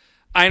problem.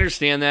 I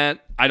understand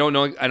that. I don't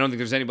know. I don't think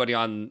there's anybody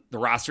on the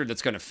roster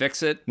that's going to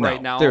fix it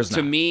right now. There's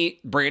to not. me,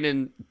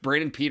 Brandon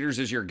Peters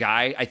is your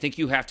guy. I think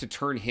you have to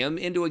turn him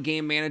into a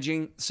game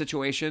managing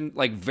situation,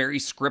 like very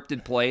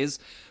scripted plays.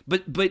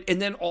 But and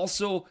then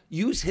also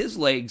use his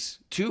legs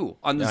too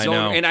on the zone.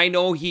 Know. And I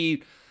know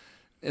he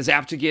is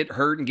apt to get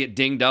hurt and get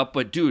dinged up.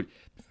 But dude,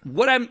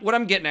 what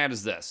I'm getting at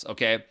is this.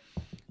 Okay.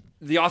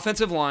 The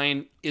offensive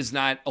line is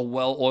not a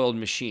well-oiled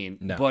machine,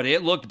 but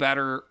it looked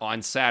better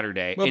on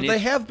Saturday. Well, and they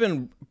have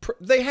been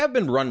they have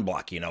been run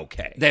blocking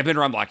okay. They've been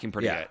run blocking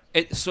pretty Yeah.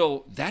 good.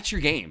 So that's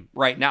your game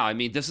right now. I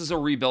mean, this is a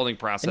rebuilding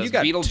process. And you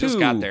got Beatles two, just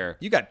got there.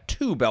 You got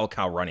 2 bell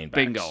cow running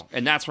backs. Bingo.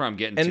 And that's where I'm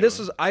getting to. And this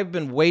is, I've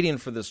been waiting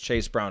for this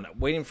Chase Brown,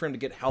 waiting for him to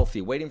get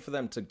healthy, waiting for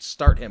them to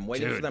start him,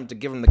 waiting for them to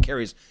give him the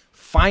carries.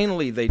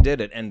 Finally, they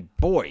did it, and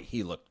boy,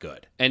 he looked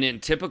good. And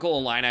in typical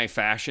Illini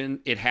fashion,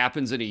 it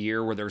happens in a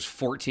year where there's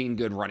 14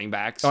 good running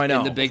backs I know,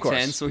 in the Big of course.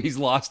 Ten, so he's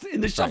lost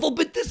in the shuffle.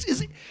 But this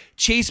is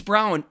Chase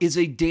Brown is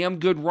a damn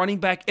good running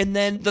back. And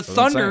then the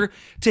Thunder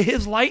to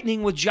his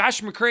lightning with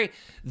Josh McCray.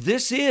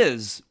 This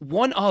is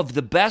one of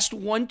the best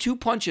 1-2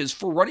 punches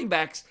for running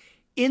backs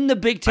in the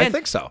Big Ten. I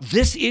think so.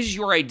 This is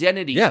your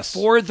identity Yes.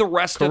 for the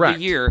rest Correct. of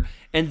the year.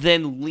 And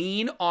then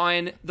lean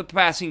on the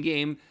passing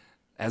game,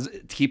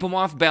 keep them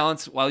off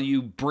balance while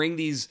you bring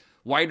these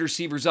wide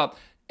receivers up.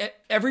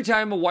 Every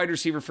time a wide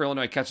receiver for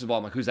Illinois catches the ball,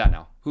 I'm like, who's that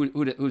now?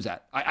 Who's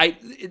that? I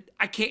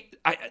can't.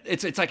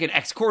 It's like an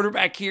ex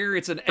quarterback here.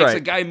 It's a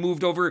guy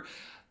moved over.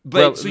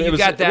 But so you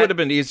got that. It would have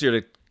been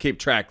easier to keep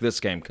track this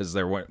game because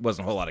there wasn't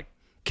a whole lot of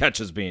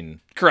catches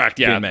being correct.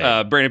 Yeah, being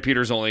made. Brandon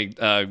Peters only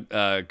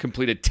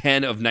completed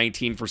 10 of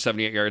 19 for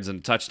 78 yards and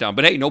a touchdown.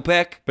 But hey, no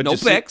pick, But no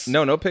picks.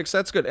 No picks.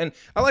 That's good. And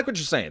I like what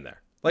you're saying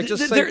there. Like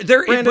just say,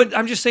 but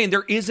I'm just saying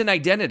there is an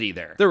identity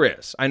there. There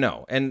is, I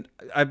know, and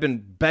I've been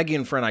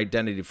begging for an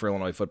identity for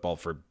Illinois football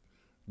for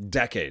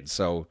decades.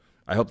 So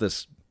I hope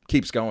this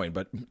keeps going.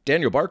 But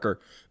Daniel Barker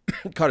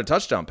caught a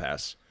touchdown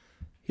pass.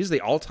 He's the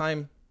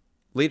all-time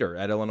leader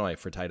at Illinois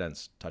for tight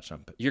ends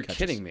touchdown. You're catches.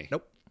 kidding me?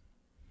 Nope.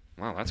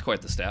 Wow, that's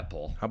quite the stat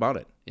pull. How about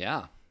it? Yeah,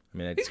 I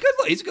mean, he's good.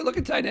 He's a good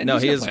looking tight end. No,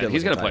 He's he gonna is play. good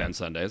He's looking going to play tight on end.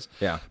 Sundays.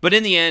 Yeah. But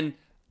in the end,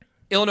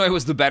 Illinois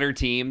was the better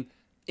team.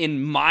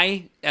 In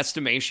my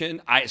estimation,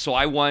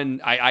 I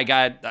won.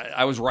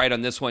 I was right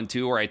on this one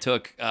too, where I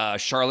took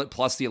Charlotte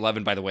plus the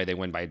 11. By the way,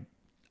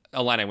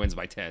 Illini wins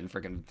by 10.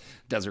 Freaking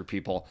desert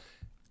people.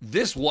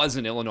 This was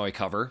an Illinois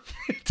cover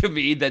to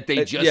me that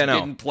they just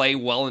didn't play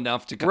well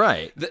enough to.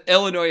 Right.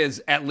 Illinois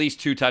is at least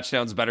 2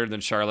 touchdowns better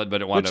than Charlotte,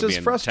 but it wound up being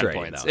 10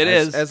 frustrating, points. though, It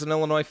is as an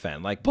Illinois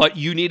fan. Like, but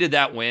you needed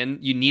that win.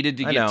 You needed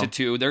to get know. to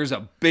 2. There's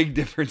a big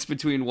difference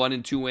between 1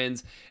 and 2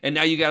 wins, and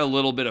now you got a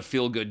little bit of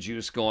feel good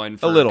juice going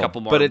for a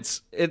couple more. But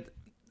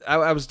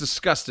I was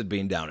disgusted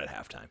being down at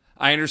halftime.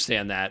 I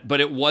understand that,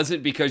 but it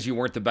wasn't because you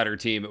weren't the better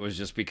team. It was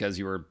just because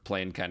you were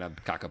playing kind of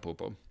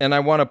cockapoo. And I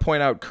want to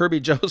point out Kirby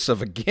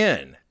Joseph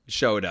again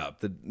showed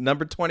up. The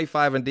number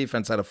 25 in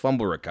defense had a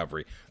fumble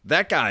recovery.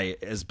 That guy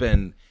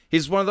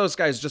he's one of those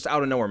guys just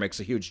out of nowhere makes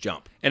a huge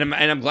jump. And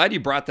I'm glad you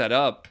brought that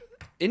up.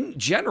 In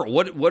general,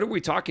 what are we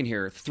talking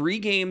here? 3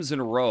 games in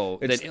a row.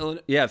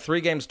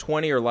 3 games,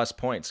 20 or less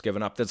points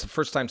given up. That's the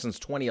first time since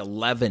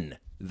 2011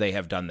 they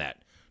have done that.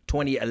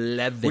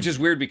 2011. Which is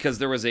weird because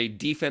there was a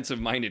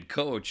defensive-minded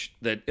coach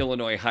that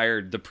Illinois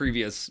hired the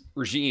previous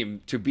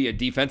regime to be a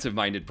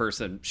defensive-minded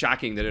person.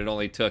 Shocking that it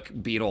only took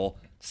Beetle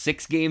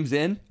 6 games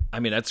in. I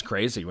mean, that's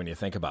crazy when you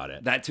think about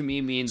it. That to me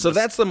means... So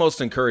that's the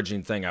most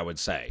encouraging thing I would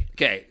say.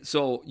 Okay,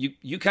 so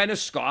you kind of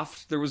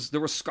scoffed. There was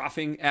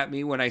scoffing at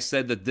me when I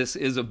said that this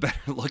is a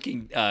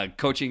better-looking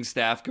coaching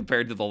staff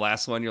compared to the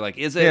last one. You're like,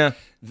 is it? Yeah.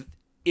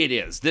 It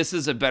is. This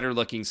is a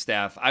better-looking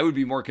staff. I would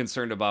be more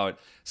concerned about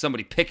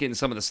somebody picking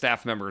some of the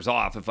staff members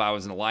off if I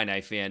was an Illini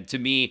fan. To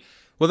me...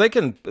 Well, they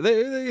can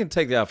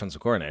take the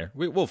offensive coordinator.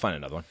 We'll find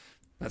another one.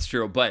 That's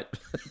true. But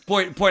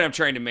point I'm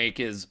trying to make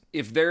is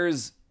if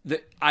there's...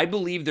 I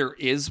believe there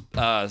is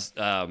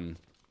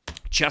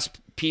chess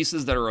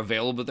pieces that are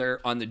available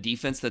there on the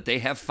defense that they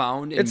have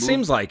found. It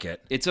seems like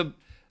it.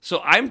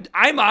 So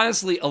I'm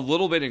honestly a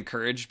little bit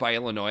encouraged by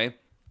Illinois.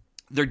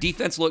 Their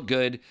defense looked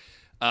good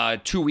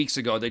 2 weeks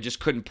ago. They just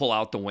couldn't pull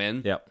out the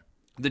win. Yep.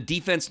 The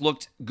defense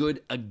looked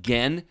good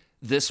again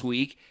this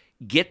week.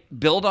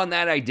 Build on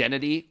that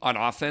identity on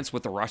offense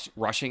with the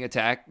rushing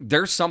attack.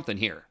 There's something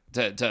here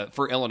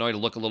for Illinois to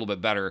look a little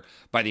bit better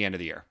by the end of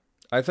the year.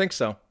 I think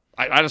so.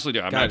 I honestly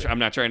do. I'm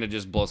not trying to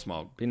just blow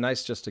smoke. Be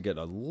nice just to get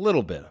a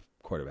little bit of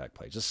quarterback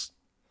play. Just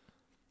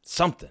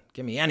something.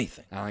 Give me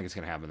anything. I don't think it's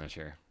going to happen this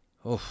year.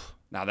 Oof.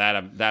 Now that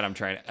I'm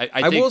trying to,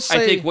 I will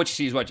say, I think what you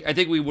see is what I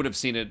think we would have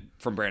seen it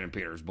from Brandon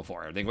Peters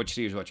before. I think what you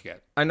see is what you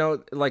get. I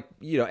know, like,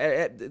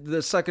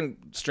 the second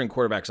string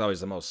quarterback's always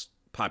the most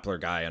popular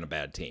guy on a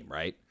bad team,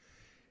 right?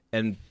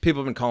 And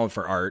people have been calling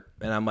for Art,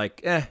 and I'm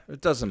like, it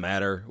doesn't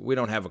matter. We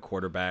don't have a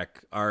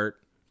quarterback. Art,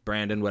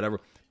 Brandon,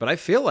 whatever. But I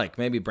feel like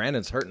maybe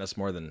Brandon's hurting us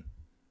more than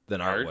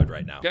Art would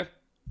right now. Okay.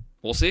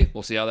 We'll see.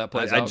 We'll see how that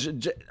plays out.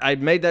 I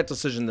made that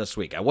decision this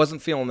week. I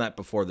wasn't feeling that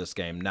before this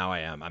game. Now I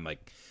am. I'm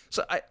like,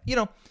 so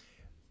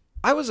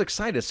I was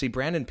excited to see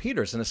Brandon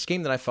Peters in a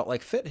scheme that I felt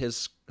like fit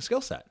his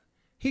skill set.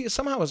 He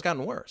somehow has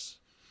gotten worse.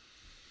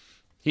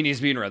 He needs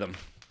to be in rhythm.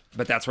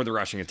 But that's where the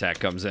rushing attack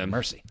comes in.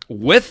 Mercy.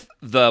 With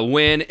the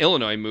win,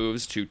 Illinois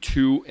moves to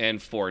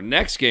 2-4.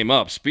 Next game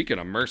up, speaking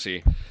of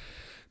mercy,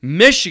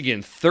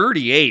 Michigan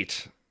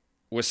 38,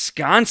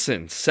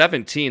 Wisconsin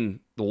 17.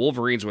 The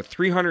Wolverines with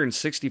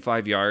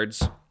 365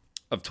 yards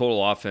of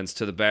total offense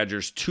to the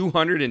Badgers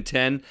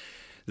 210.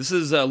 This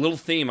is a little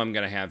theme I'm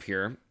going to have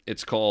here.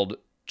 It's called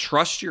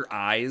Trust Your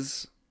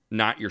Eyes,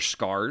 Not Your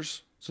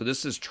Scars. So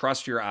this is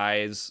Trust Your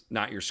Eyes,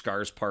 Not Your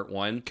Scars, Part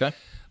 1. Okay.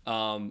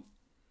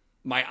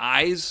 My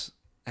eyes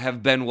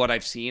have been what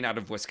I've seen out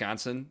of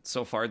Wisconsin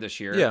so far this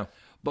year. Yeah.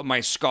 But my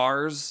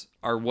scars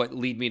are what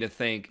lead me to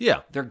think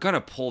they're going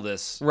to pull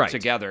this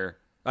together.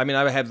 I mean,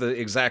 I have the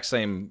exact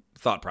same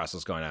thought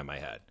process going on in my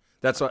head.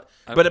 That's what.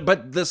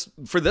 But this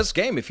for this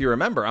game, if you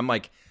remember, I'm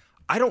like,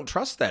 I don't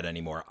trust that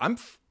anymore.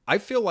 I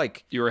feel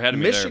like you were ahead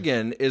of me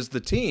Michigan is the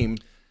team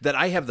that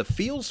I have the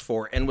feels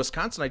for, and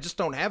Wisconsin, I just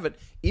don't have it.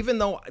 Even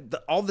though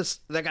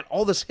they got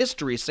all this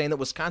history saying that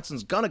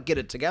Wisconsin's gonna get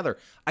it together,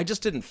 I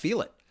just didn't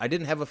feel it. I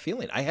didn't have a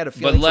feeling. I had a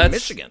feeling for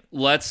Michigan.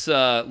 Let's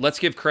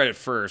give credit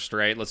first,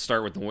 right? Let's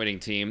start with the winning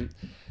team.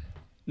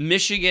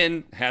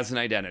 Michigan has an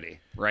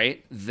identity,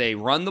 right? They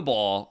run the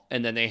ball,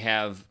 and then they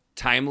have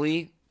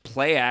timely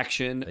play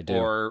action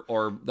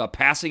or the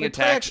passing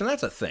attack. Play action,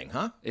 that's a thing,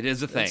 huh? It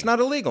is a thing. It's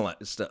not illegal.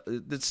 It's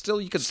still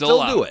you can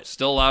still do it.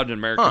 Still allowed in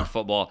American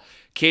football.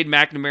 Cade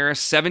McNamara,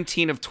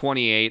 17 of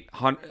 28,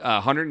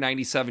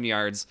 197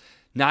 yards.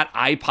 Not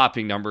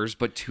eye-popping numbers,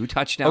 but 2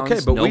 touchdowns. Okay,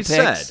 but no we picks.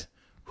 said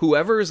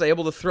whoever is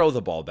able to throw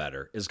the ball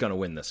better is going to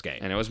win this game.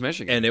 And it was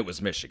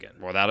Michigan.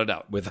 Without a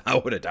doubt.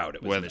 Without a doubt,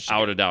 it was Michigan.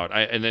 Without a doubt.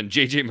 And then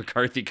J.J.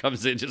 McCarthy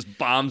comes in, just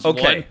bombs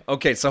one.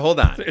 Okay, so hold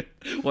on.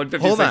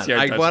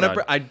 156-yard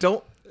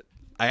touchdown.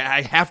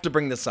 I have to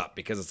bring this up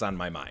because it's on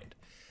my mind.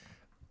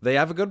 They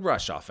have a good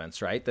rush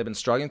offense, right? They've been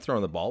struggling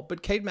throwing the ball,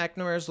 but Cade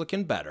McNamara is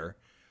looking better.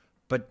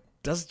 But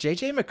does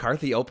J.J.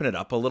 McCarthy open it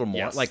up a little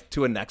more, Yes. like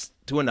to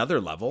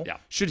another level? Yeah.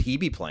 Should he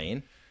be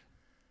playing?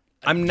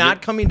 I'm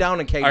not coming down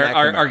on Cade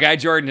McNamara. Our guy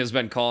Jordan has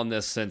been calling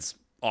this since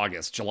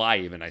August, July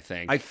even, I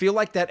think. I feel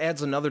like that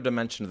adds another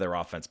dimension to their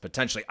offense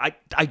potentially.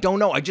 I don't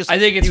know. I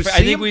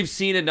think we've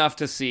seen enough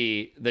to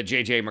see that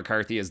J.J.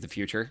 McCarthy is the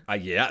future.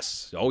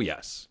 Yes. Oh,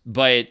 yes.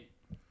 But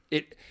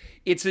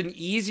it's an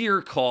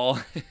easier call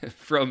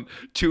from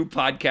 2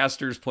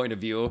 podcasters' point of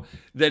view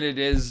than it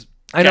is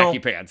Khaki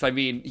Pants. I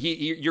mean,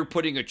 you're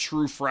putting a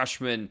true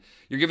freshman.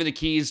 You're giving the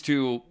keys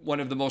to one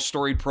of the most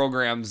storied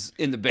programs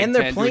in the Big Ten. And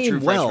they're playing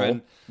well.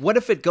 Freshman. What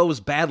if it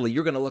goes badly?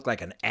 You're going to look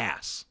like an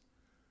ass.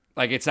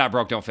 Like, it's not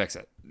broke, don't fix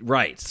it.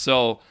 Right.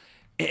 So,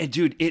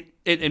 dude,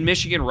 in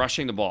Michigan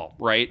rushing the ball,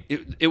 right?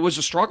 It was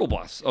a struggle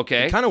bus,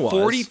 okay? It kind of was.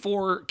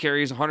 44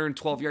 carries,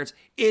 112 yards.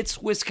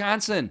 It's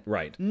Wisconsin.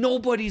 Right.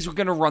 Nobody's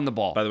going to run the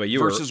ball. By the way,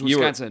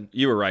 Wisconsin.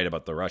 You were right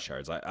about the rush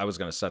yards. I was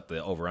going to set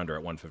the over-under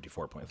at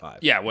 154.5.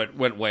 Yeah,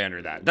 went way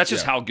under that. That's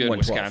just how good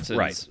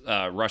Wisconsin's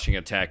rushing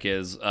attack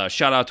is.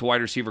 Shout out to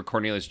wide receiver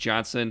Cornelius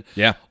Johnson.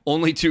 Yeah.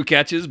 Only 2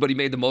 catches, but he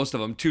made the most of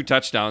them. 2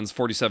 touchdowns,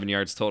 47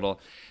 yards total.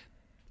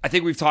 I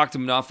think we've talked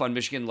enough on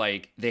Michigan.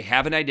 Like, they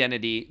have an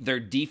identity. Their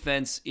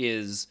defense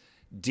is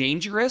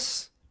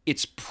dangerous.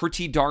 It's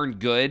pretty darn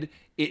good.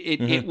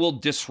 It will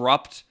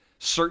disrupt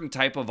certain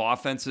type of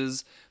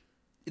offenses.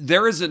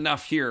 There is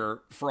enough here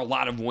for a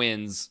lot of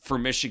wins for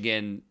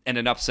Michigan and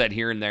an upset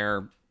here and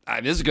there.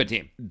 This is a good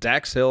team.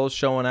 Dax Hill's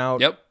showing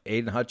out. Yep.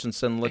 Aiden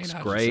Hutchinson looks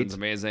great. Hutchinson's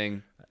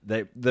amazing.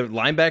 The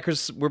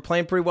linebackers were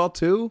playing pretty well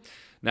too.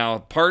 Now,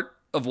 part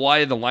of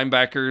why the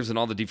linebackers and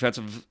all the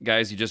defensive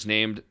guys you just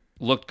named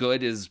looked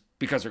good is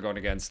because they're going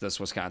against this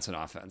Wisconsin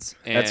offense.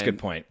 And that's a good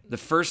point. The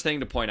first thing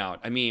to point out,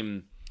 I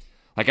mean,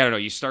 like, I don't know,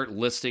 you start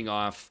listing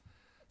off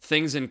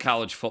things in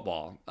college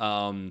football.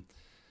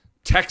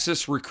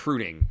 Texas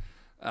recruiting,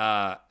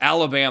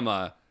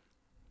 Alabama,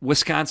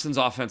 Wisconsin's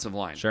offensive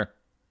line. Sure.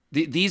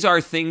 These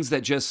are things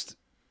that just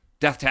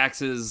death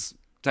taxes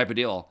type of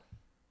deal,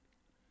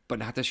 but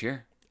not this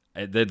year.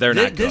 They're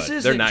not good. This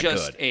isn't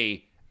just good.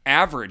 a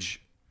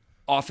average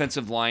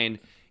offensive line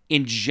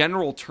in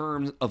general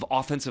terms of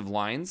offensive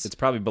lines. It's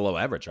probably below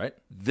average, right?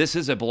 This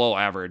is a below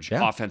average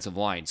offensive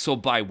line. So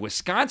by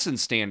Wisconsin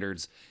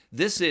standards,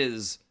 this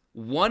is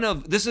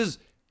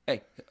a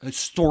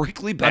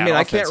historically bad. I mean,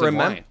 I can't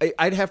remember. Line.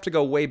 I'd have to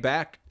go way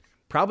back,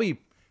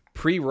 probably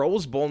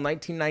pre-Rose Bowl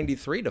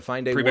 1993 to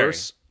find a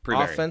worse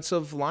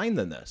offensive line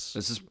than this.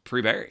 This is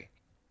pre-Barry.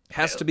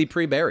 Has to be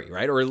pre-Barry,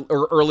 right? Or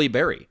early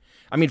Barry.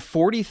 I mean,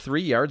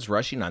 43 yards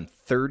rushing on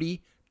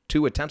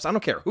 32 attempts. I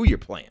don't care who you're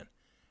playing.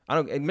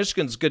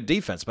 Michigan's good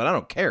defense, but I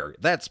don't care.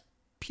 That's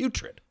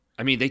putrid.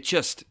 I mean, they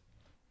just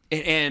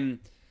and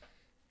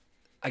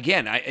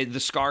again, the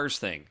scars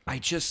thing. I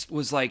just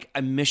was like,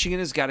 Michigan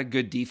has got a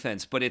good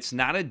defense, but it's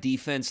not a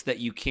defense that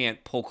you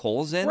can't poke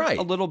holes in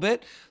a little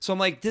bit. So I'm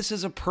like, this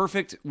is a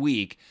perfect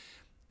week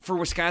for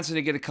Wisconsin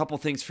to get a couple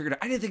things figured out.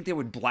 I didn't think they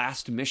would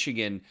blast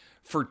Michigan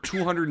for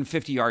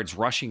 250 yards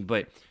rushing,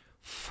 but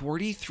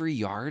 43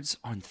 yards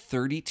on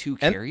 32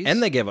 carries,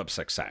 and they gave up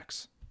 6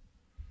 sacks.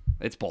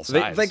 It's both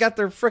sides. They got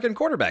their freaking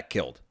quarterback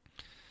killed.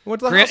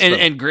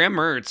 And Graham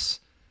Mertz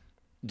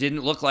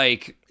didn't look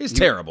like... He's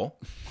terrible.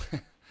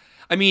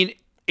 I mean,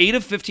 8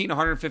 of 15,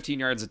 115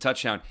 yards, a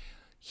touchdown.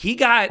 He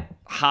got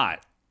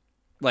hot.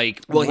 He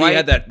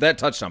had that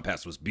touchdown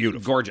pass was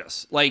beautiful.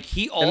 Gorgeous. Like,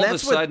 he all of a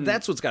sudden...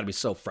 That's what's got to be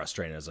so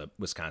frustrating as a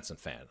Wisconsin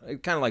fan.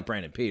 Kind of like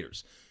Brandon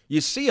Peters.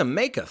 You see him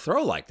make a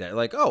throw like that.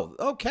 Like, oh,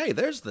 okay,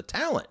 there's the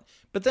talent.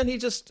 But then he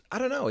just... I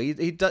don't know.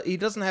 He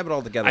doesn't have it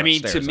all together. I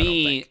mean,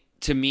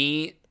 to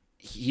me...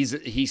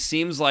 He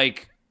seems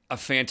like a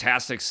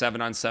fantastic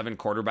 7-on-7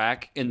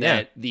 quarterback in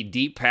that the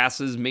deep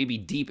passes, maybe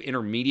deep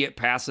intermediate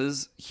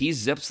passes, he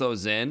zips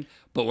those in.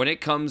 But when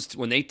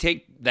they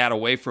take that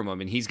away from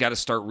him and he's got to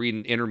start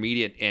reading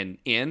intermediate and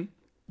in,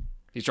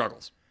 he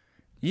struggles.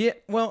 Yeah,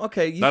 well,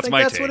 okay. You That's think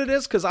my that's take. what it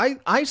is? Because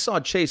I saw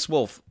Chase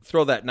Wolf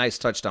throw that nice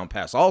touchdown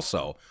pass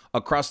also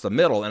across the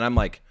middle, and I'm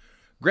like,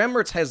 Graham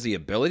Mertz has the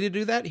ability to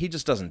do that. He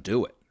just doesn't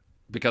do it.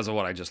 Because of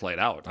what I just laid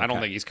out. I don't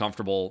think he's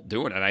comfortable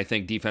doing it. I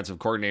think defensive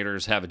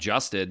coordinators have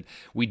adjusted.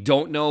 We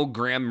don't know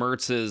Graham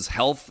Mertz's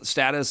health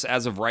status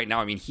as of right now.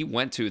 I mean, he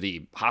went to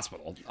the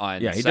hospital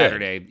on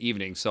Saturday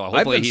evening, so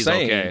hopefully he's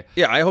okay.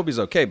 Yeah, I hope he's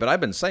okay, but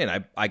I've been saying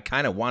I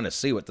kind of want to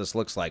see what this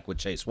looks like with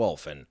Chase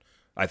Wolf, and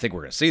I think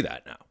we're going to see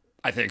that now.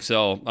 I think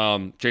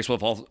so. Chase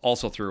Wolf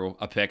also threw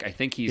a pick. I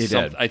think he's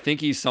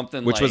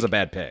something which like, was a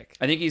bad pick.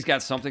 I think he's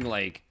got something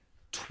like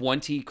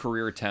 20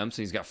 career attempts,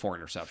 and he's got 4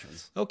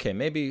 interceptions. Okay,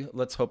 maybe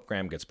let's hope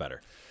Graham gets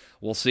better.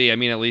 We'll see. I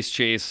mean, at least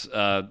Chase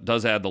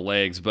does add the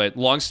legs. But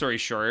long story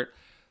short,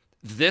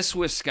 this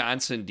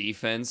Wisconsin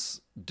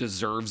defense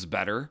deserves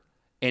better,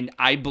 and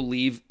I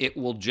believe it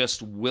will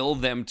just will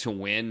them to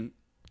win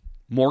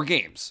more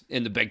games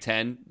in the Big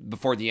Ten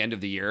before the end of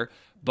the year.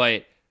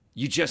 But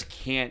you just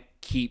can't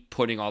keep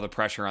putting all the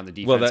pressure on the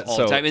defense all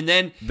the time. And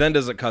then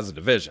does it cause a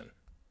division?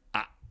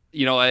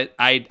 You know,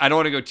 I don't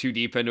want to go too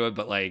deep into it,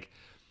 but like,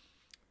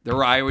 there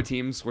were Iowa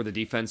teams where the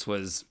defense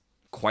was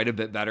quite a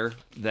bit better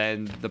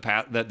than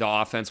the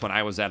offense when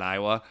I was at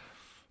Iowa.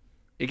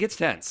 It gets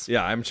tense.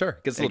 Yeah, I'm sure.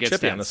 It gets a little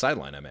chippy on the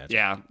sideline, I imagine.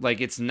 Yeah, like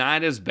it's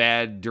not as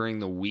bad during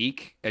the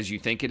week as you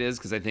think it is,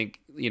 because I think,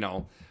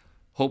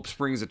 hope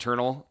springs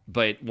eternal.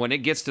 But when it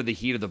gets to the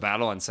heat of the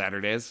battle on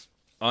Saturdays,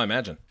 I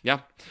imagine. Yeah.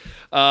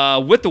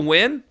 With the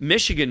win,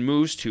 Michigan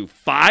moves to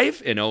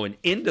 5-0 and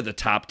into the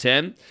top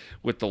 10.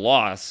 With the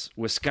loss,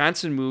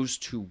 Wisconsin moves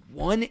to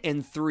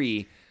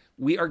 1-3.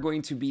 We are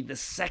going to be the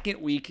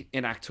second week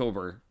in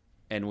October,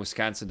 and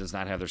Wisconsin does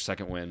not have their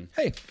second win.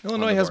 Hey,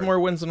 Illinois has more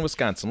wins than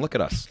Wisconsin. Look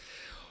at us.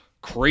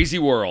 Crazy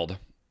world.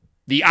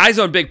 The Eyes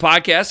on Big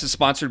podcast is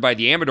sponsored by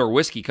the Amador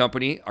Whiskey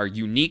Company. Our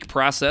unique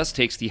process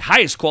takes the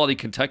highest quality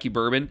Kentucky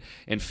bourbon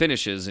and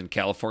finishes in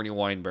California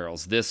wine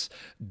barrels. This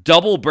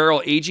double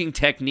barrel aging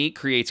technique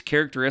creates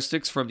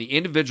characteristics from the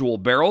individual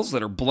barrels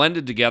that are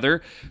blended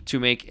together to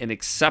make an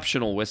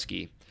exceptional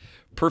whiskey.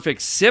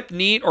 Perfect sip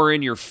neat or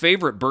in your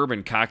favorite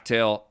bourbon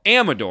cocktail,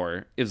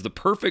 Amador is the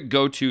perfect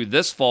go-to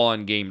this fall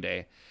on game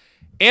day.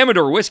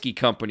 Amador Whiskey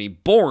Company,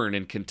 born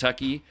in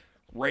Kentucky,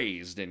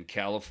 raised in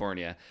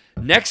California.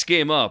 Next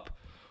game up,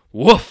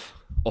 woof,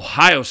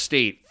 Ohio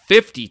State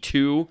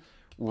 52,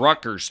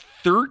 Rutgers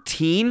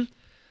 13.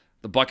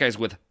 The Buckeyes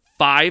with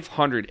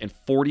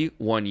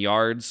 541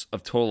 yards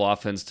of total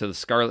offense to the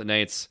Scarlet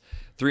Knights,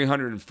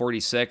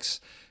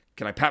 346.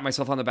 Can I pat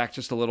myself on the back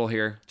just a little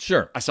here?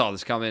 Sure. I saw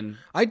this coming.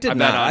 I did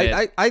not.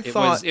 I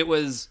thought it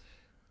was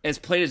as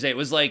plain as day. It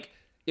was like.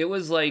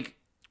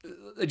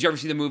 Did you ever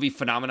see the movie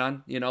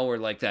Phenomenon? Where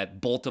like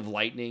that bolt of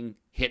lightning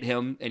hit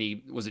him and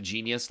he was a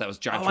genius. That was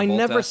John Travolta. I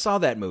never saw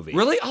that movie.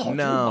 Really? Oh,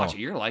 no. Dude, watch it.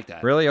 You're gonna like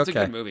that. Really? It's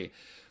okay. a good movie.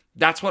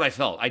 That's what I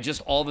felt. I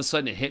just all of a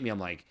sudden it hit me. I'm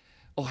like,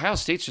 Ohio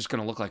State's just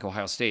gonna look like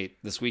Ohio State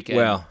this weekend.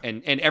 Well,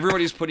 and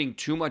everybody's putting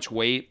too much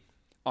weight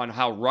on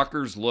how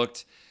Rutgers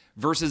looked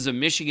versus a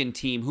Michigan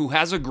team who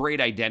has a great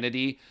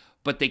identity,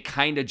 but they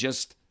kind of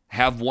just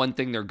have one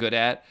thing they're good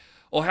at.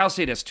 Ohio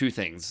State has two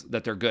things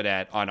that they're good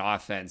at on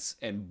offense,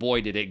 and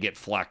boy, did it get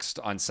flexed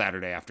on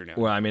Saturday afternoon.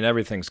 Well, I mean,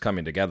 everything's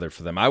coming together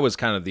for them. I was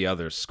kind of the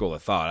other school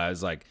of thought. I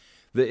was like,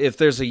 if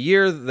there's a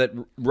year that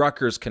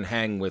Rutgers can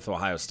hang with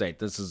Ohio State,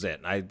 this is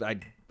it. I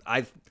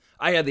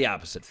had the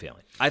opposite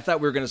feeling. I thought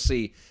we were going to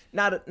see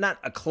not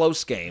a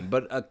close game,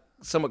 but a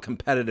somewhat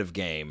competitive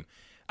game.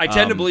 I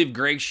tend to believe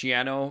Greg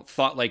Schiano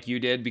thought like you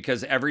did,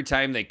 because every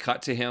time they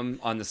cut to him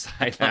on the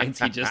sidelines,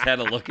 he just had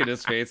a look at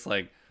his face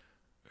like,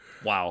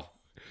 wow.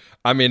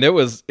 I mean, it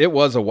was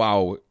a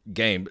wow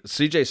game.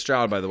 CJ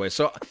Stroud, by the way.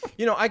 So,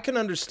 I can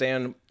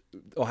understand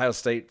Ohio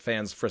State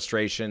fans'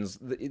 frustrations.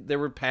 There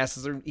were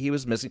passes he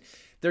was missing.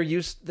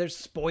 They're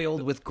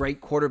spoiled with great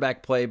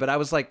quarterback play, but I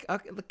was like,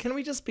 can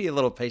we just be a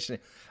little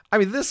patient? I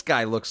mean, this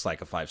guy looks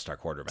like a 5-star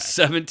quarterback.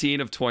 17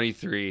 of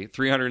 23,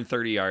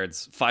 330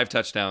 yards, 5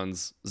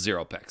 touchdowns,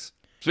 0 picks.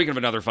 Speaking of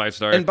another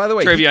 5-star, and by the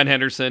way, Travion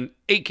Henderson,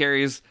 8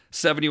 carries,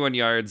 71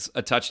 yards,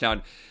 a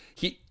touchdown.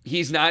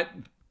 He's not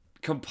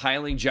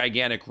compiling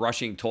gigantic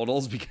rushing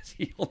totals because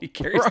he only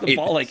carries the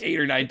ball like 8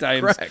 or 9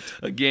 times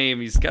a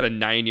game. He's got a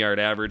 9-yard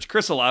average.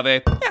 Chris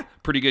Olave,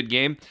 pretty good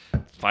game.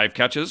 5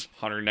 catches,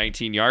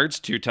 119 yards,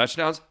 2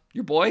 touchdowns.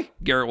 Your boy,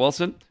 Garrett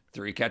Wilson,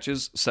 3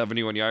 catches,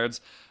 71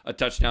 yards, a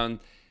touchdown.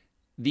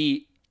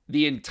 The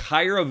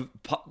entire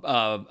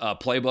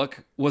playbook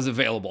was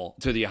available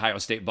to the Ohio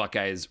State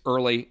Buckeyes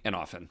early and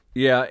often.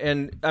 Yeah,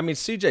 and I mean,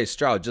 CJ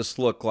Stroud just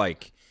looked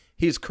like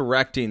he's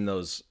correcting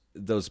those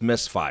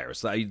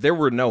misfires. There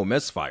were no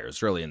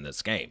misfires really in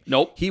this game.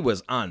 Nope. He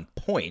was on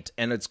point,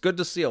 and it's good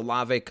to see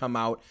Olave come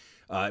out,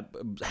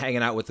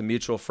 hanging out with a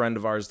mutual friend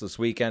of ours this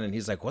weekend, and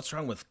he's like, what's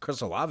wrong with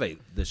Chris Olave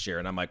this year?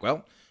 And I'm like,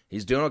 well,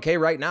 He's doing okay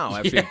right now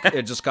after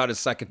he just got his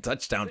second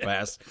touchdown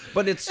pass.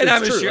 But it's And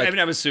true.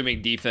 I'm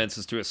assuming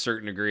defenses to a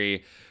certain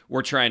degree,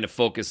 we're trying to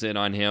focus in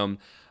on him.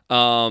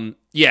 In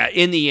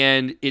the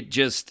end,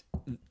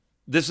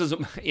 this is,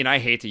 and I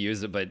hate to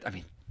use it, but I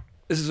mean,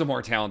 this is a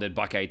more talented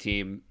Buckeye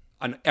team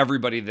on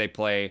everybody they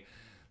play.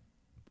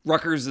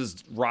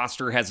 Rutgers'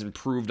 roster has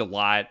improved a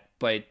lot,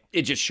 but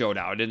it just showed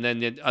out. And then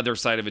the other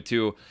side of it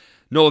too,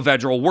 Noah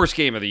Vedral, worst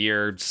game of the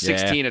year,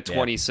 16 of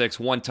 26,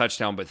 1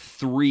 touchdown, but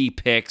 3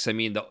 picks. I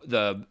mean,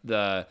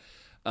 the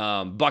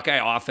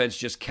Buckeye offense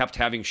just kept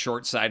having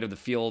short side of the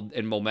field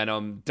and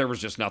momentum. There was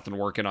just nothing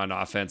working on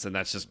offense, and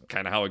that's just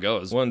kind of how it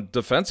goes. Well,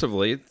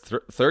 defensively,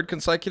 third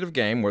consecutive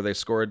game where they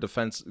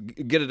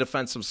get a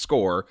defensive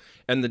score,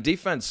 and the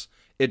defense,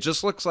 it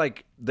just looks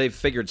like they've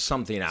figured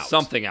something out.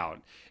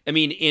 I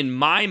mean, in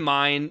my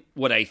mind,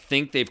 what I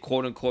think they've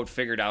quote-unquote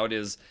figured out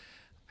is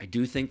I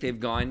do think they've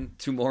gone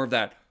to more of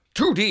that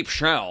too deep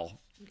shell.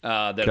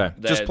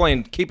 Just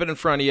playing, keep it in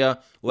front of you.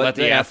 Let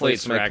the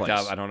athletes make rack plays.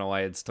 up. I don't know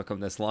why it's took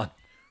them this long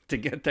to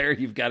get there.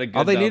 You've got a good.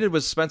 All they needed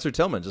was Spencer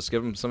Tillman. Just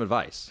give him some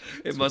advice.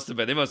 It must have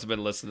been. They must have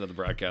been listening to the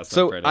broadcast.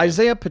 So on Friday.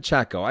 Isaiah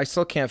Pacheco, I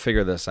still can't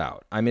figure this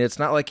out. I mean, it's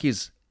not like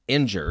he's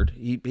injured.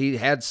 He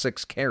had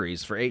 6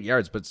 carries for 8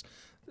 yards, but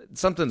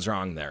something's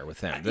wrong there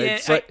with him.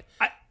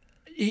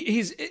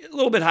 He's a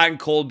little bit hot and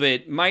cold,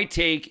 but my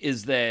take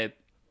is that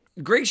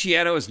Greg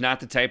Schiano is not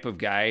the type of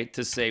guy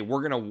to say,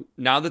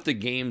 now that the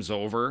game's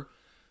over,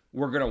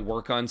 we're going to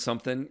work on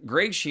something.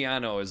 Greg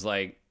Schiano is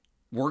like,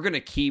 we're going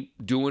to keep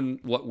doing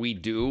what we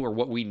do or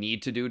what we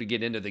need to do to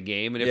get into the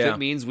game. And if it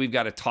means we've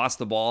got to toss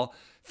the ball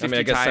 50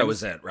 I guess times, that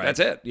was it, right? That's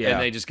it. Yeah.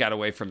 And they just got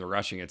away from the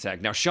rushing attack.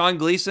 Now, Sean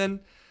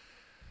Gleason,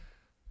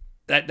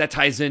 that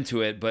ties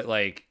into it, but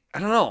like, I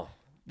don't know.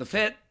 The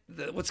fit,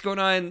 what's going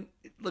on?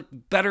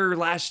 Looked better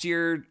last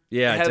year.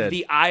 Yeah, have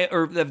the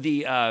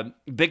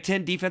Big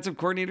Ten defensive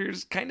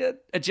coordinators kind of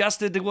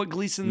adjusted to what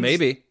Gleason's.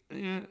 Maybe.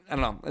 I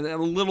don't know.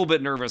 I'm a little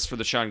bit nervous for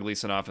the Sean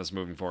Gleason offense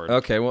moving forward.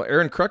 Okay, well,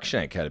 Aaron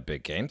Cruikshank had a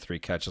big game. 3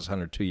 catches,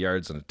 102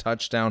 yards, and a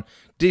touchdown.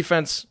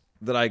 Defense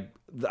that I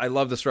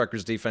love this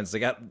Rutgers defense. They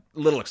got a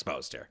little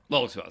exposed here.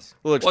 Little exposed.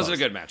 Little exposed.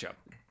 Wasn't a good matchup.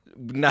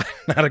 Not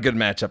a good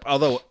matchup.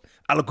 Although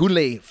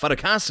Alagule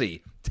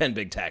Farakasi, 10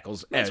 big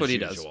tackles. That's what he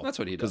usual, does. That's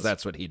what he does. Because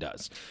that's what he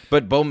does.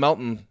 But Bo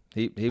Melton,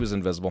 he was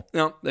invisible.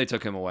 No, they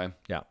took him away.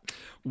 Yeah.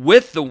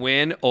 With the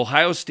win,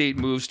 Ohio State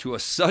moves to a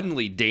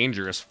suddenly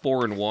dangerous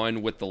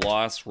 4-1. With the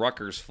loss,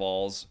 Rutgers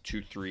falls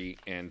to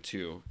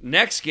 3-2.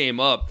 Next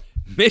game up,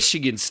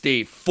 Michigan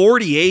State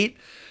 48,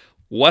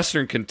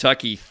 Western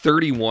Kentucky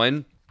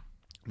 31.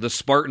 The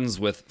Spartans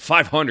with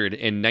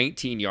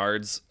 519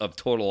 yards of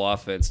total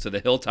offense to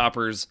the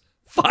Hilltoppers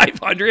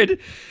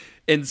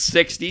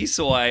 560.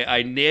 So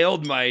I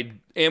nailed my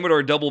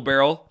Amador double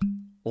barrel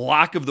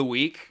lock of the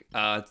week.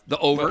 The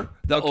over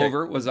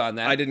was on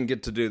that. I didn't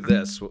get to do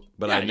this,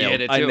 but Yeah,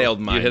 I nailed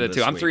mine. You hit it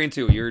too. I'm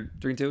 3-2. You're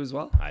 3-2 as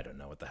well? I don't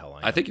know what the hell I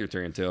am. I think you're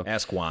 3-2.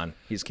 Ask Juan.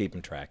 He's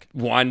keeping track.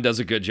 Juan does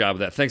a good job of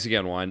that. Thanks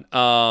again, Juan.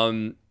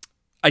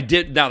 I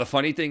did. Now, the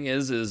funny thing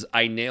is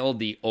I nailed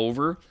the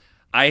over.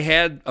 I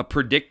had a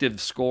predictive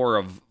score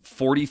of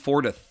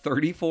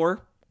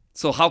 44-34.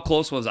 So how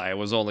close was I? I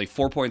was only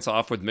 4 points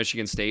off with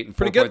Michigan State and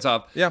 4 points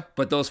off. Yeah.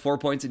 But those 4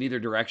 points in either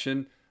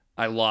direction,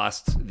 I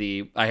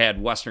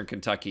had Western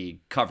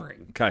Kentucky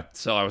covering. Okay.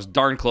 So I was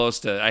darn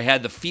close I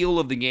had the feel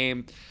of the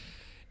game.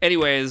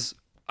 Anyways,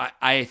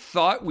 I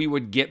thought we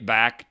would get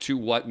back to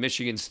what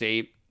Michigan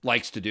State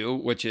likes to do,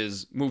 which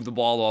is move the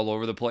ball all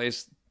over the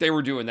place. They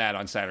were doing that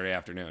on Saturday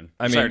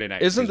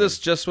night. Isn't this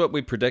just what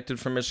we predicted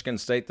from Michigan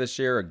State this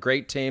year? A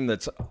great team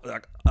that's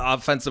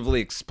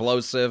offensively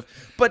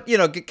explosive, but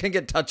can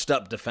get touched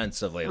up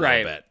defensively a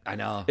little bit. I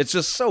know. It's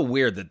just so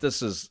weird that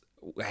this is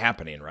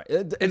happening, right?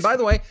 And by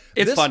the way,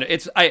 it's fun.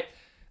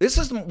 This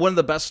is one of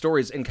the best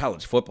stories in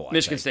college football.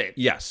 Michigan State.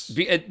 Yes.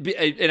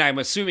 And I'm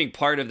assuming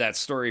part of that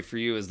story for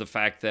you is the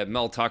fact that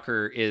Mel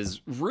Tucker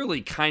is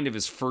really kind of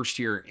his first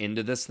year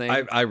into this thing.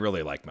 I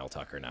really like Mel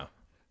Tucker now.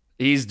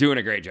 He's doing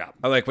a great job.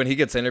 I like when he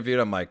gets interviewed,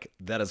 I'm like,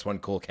 that is one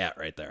cool cat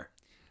right there.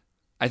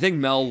 I think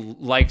Mel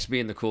likes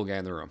being the cool guy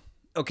in the room.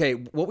 Okay,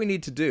 what we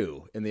need to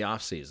do in the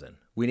off season,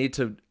 we need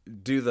to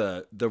do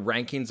the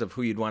rankings of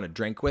who you'd want to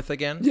drink with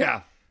again.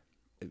 Yeah.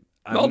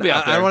 I'll be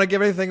out there. I don't want to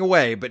give anything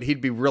away, but he'd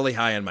be really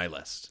high on my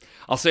list.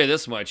 I'll say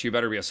this much. You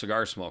better be a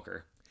cigar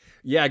smoker.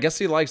 Yeah, I guess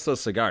he likes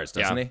those cigars,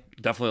 doesn't he?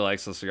 Definitely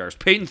likes those cigars.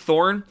 Peyton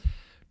Thorne,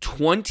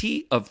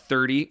 20 of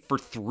 30 for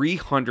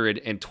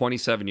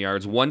 327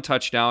 yards, 1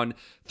 touchdown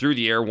through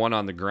the air, 1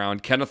 on the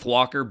ground. Kenneth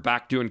Walker,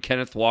 back doing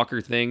Kenneth Walker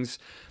things.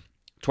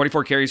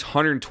 24 carries,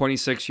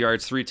 126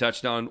 yards, 3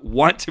 touchdowns.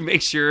 Want to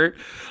make sure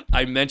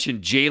I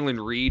mentioned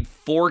Jalen Reed,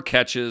 4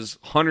 catches,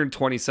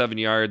 127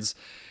 yards,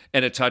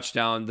 and a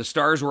touchdown. The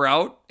Stars were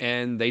out,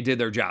 and they did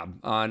their job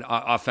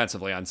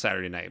offensively on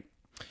Saturday night.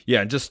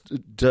 Yeah, just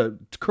to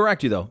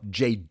correct you, though,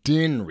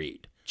 Jaden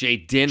Reed.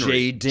 Jaden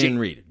Reed. Jaden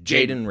Reed.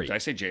 Jaden Reed. Did I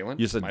say Jalen?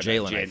 You said My bad.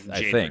 Jalen,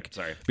 I Jaden think. Reed,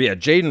 sorry. But yeah,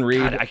 Jaden Reed,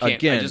 God, I can't.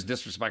 again. I just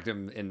disrespect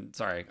him. And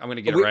sorry, I'm going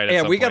to get it right at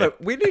Yeah, some we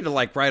point. We need to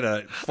write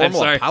a I'm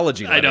formal sorry.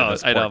 apology letter. I know. To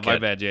this My poor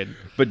kid. bad, Jaden.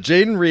 But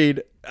Jaden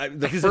Reed, the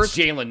Because first.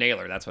 it's Jalen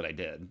Naylor. That's what I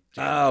did.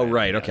 Oh,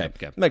 right. Yeah, Okay.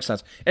 Makes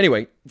sense.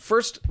 Anyway,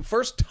 first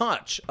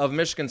touch of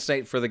Michigan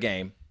State for the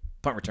game,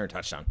 punt return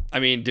touchdown. I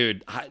mean,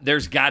 dude,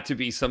 there's got to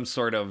be some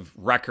sort of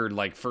record,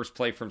 like first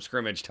play from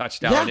scrimmage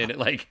touchdown, Yeah. and it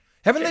like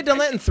Haven't they done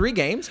that in 3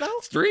 games now?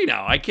 it's 3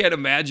 now. I can't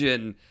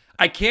imagine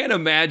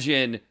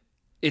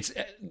it's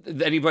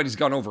anybody's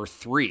gone over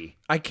 3.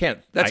 I can't.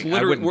 That's I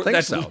literally wouldn't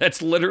think so.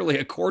 that's literally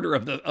a quarter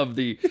of the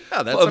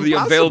Yeah, that's of the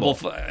available.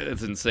 impossible.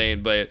 It's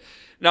insane. But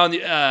now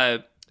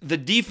the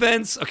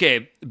defense.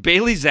 Okay,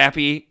 Bailey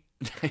Zappi,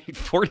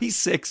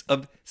 46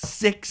 of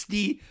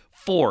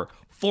 64,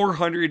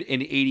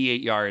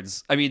 488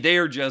 yards. I mean, they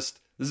are just.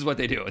 This is what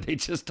they do. They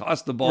just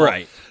toss the ball.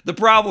 Right. The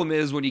problem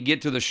is when you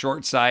get to the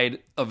short side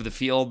of the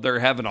field, they're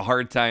having a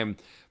hard time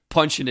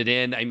punching it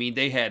in. I mean,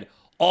 they had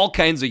all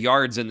kinds of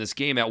yards in this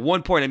game. At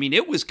one point, I mean,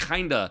 it was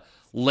kind of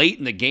late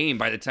in the game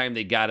by the time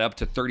they got up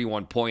to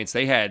 31 points.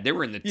 They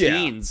were in the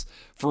teens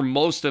for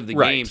most of the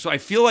game. So I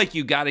feel like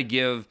you got to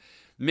give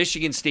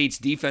Michigan State's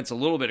defense a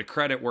little bit of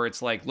credit where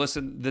it's like,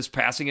 listen, this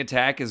passing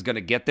attack is going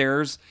to get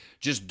theirs.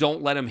 Just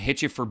don't let them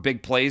hit you for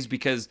big plays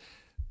because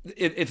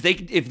if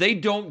they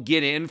don't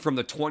get in from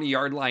the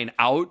 20-yard line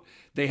out,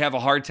 they have a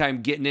hard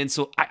time getting in.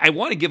 So I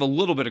want to give a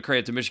little bit of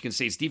credit to Michigan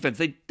State's defense.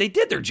 They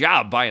did their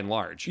job by and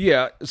large.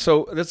 Yeah,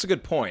 so that's a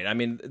good point. I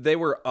mean, they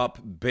were up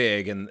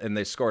big, and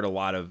they scored a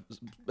lot of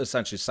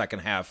essentially second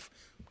half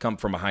come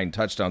from behind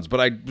touchdowns. But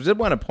I did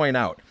want to point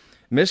out,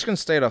 Michigan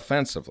State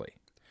offensively,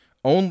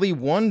 only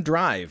 1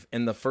 drive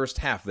in the first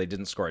half they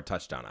didn't score a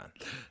touchdown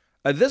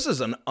on. This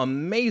is an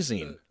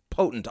amazing,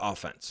 potent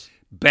offense.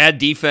 Bad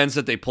defense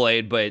that they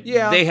played, but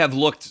Yeah. they have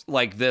looked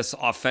like this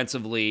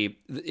offensively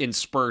in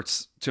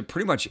spurts to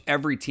pretty much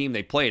every team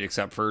they played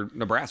except for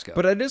Nebraska.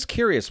 But it is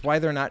curious why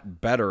they're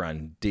not better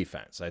on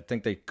defense. I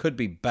think they could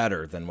be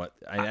better than what,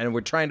 and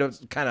we're trying to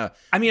kind of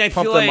I mean, I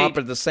pump feel them like- up,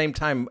 but at the same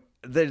time,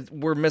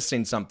 we're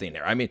missing something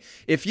there. I mean,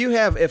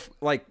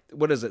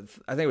 what is it?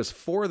 I think it was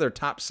 4 of their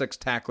top 6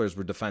 tacklers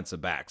were defensive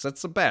backs.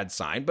 That's a bad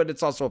sign, but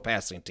it's also a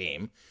passing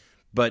team.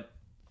 But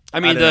I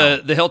mean,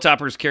 don't the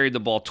Hilltoppers carried the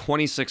ball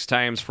 26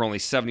 times for only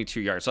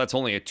 72 yards. So that's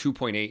only a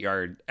 2.8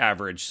 yard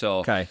average. So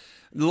Okay.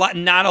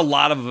 not a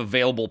lot of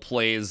available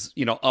plays,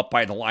 up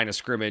by the line of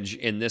scrimmage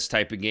in this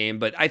type of game.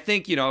 But I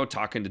think,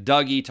 talking to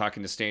Dougie,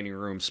 talking to Standing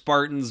Room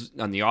Spartans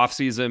on the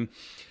offseason,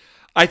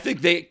 I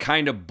think they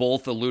kind of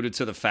both alluded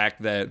to the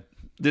fact that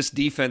this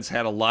defense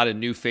had a lot of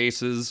new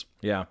faces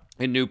yeah,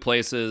 in new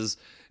places.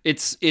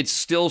 It's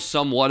still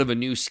somewhat of a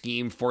new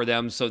scheme for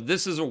them. So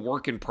this is a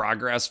work in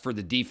progress for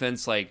the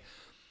defense. Like,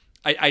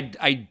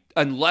 I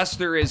unless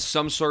there is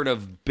some sort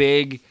of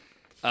big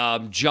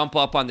jump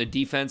up on the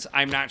defense,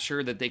 I'm not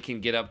sure that they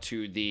can get up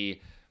to the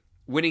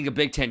winning a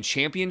Big Ten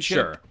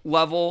championship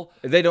level.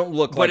 they don't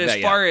look like But that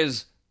as far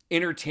as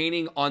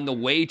entertaining on the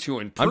way to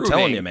improving,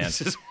 telling you, man.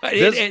 this is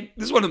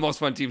This- one of the most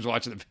fun teams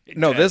watching the Big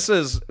no, Ten.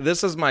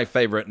 this is my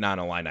favorite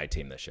non-Illini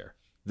team this year.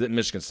 The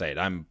Michigan State.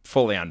 I'm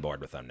fully on board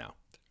with them now.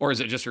 Or is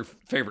it just your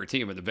favorite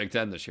team in the Big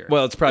Ten this year?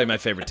 Well, it's probably my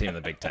favorite team in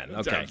the Big Ten.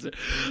 Okay.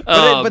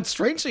 But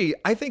strangely,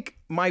 I think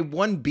my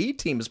 1B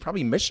team is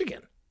probably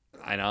Michigan.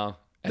 I know.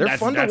 And They're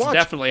that's, fun to that's watch.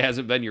 definitely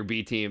hasn't been your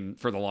B team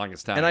for the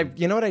longest time. And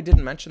you know what I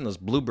didn't mention? Those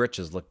blue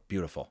britches look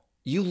beautiful.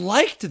 You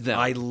liked them.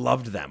 I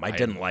loved them. I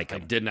didn't like I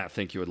them. did not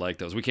think you would like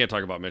those. We can't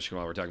talk about Michigan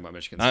while we're talking about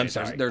Michigan State. I'm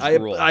sorry. There's I, a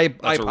rule. I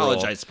That's a rule.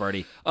 apologize,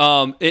 Sparty.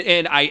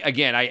 And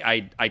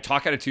I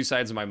talk out of 2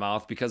 sides of my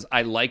mouth because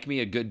I like me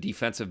a good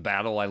defensive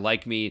battle. I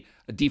like me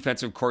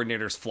defensive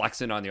coordinators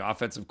flexing on the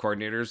offensive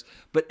coordinators.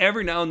 But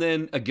every now and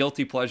then, a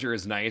guilty pleasure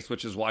is nice,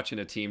 which is watching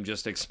a team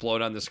just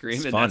explode on the screen.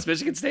 It's and fun. that's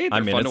Michigan State.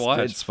 They're fun to watch.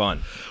 It's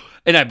fun.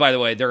 And by the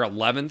way, they're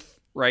 11th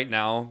right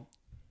now.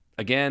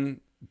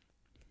 Again,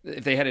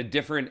 if they had a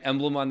different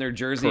emblem on their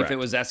jersey, Correct. if it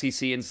was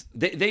SEC, and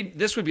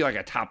this would be like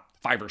a top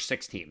 5 or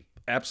 6 team.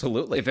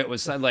 Absolutely. If it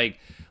was like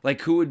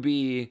who would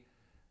be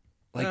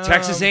like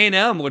Texas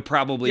A&M would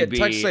probably be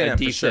Texas A&M a for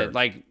decent sure.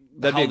 like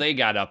That'd how be- they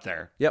got up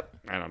there. Yep.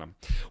 I don't know.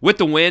 With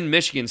the win,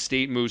 Michigan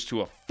State moves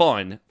to a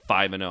fun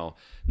 5-0.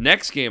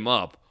 Next game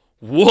up,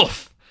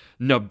 woof.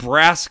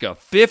 Nebraska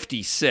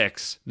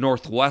 56,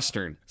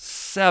 Northwestern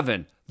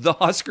 7. The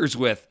Huskers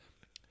with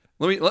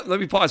let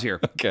me pause here.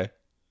 Okay.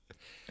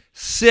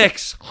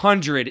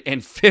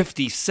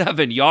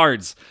 657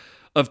 yards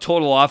of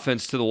total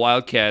offense to the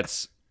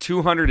Wildcats,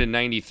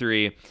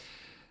 293.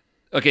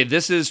 Okay,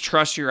 this is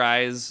Trust Your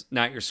Eyes,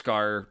 Not Your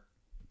Scar,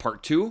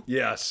 part 2.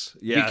 Yes.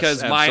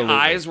 Because my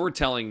eyes were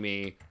telling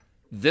me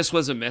this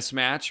was a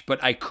mismatch,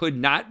 but I could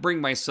not bring I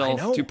know.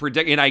 myself to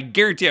predict, and I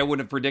guarantee I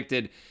wouldn't have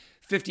predicted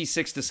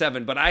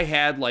 56-7, but I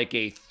had like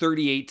a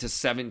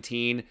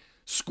 38-17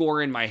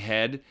 score in my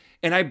head,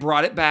 and I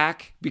brought it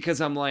back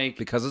because I'm like,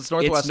 Because it's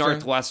Northwestern. It's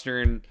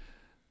Northwestern.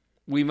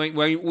 We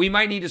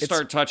might need to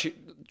start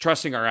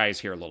trusting our eyes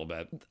here a little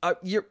bit.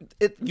 You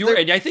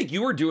And I think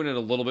you were doing it a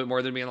little bit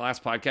more than me in the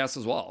last podcast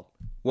as well.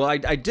 Well,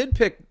 I did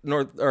pick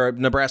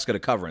Nebraska to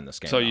cover in this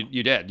game. So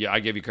you did. Yeah, I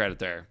give you credit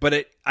there.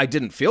 But I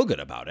didn't feel good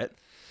about it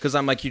because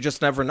I'm like, you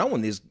just never know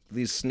when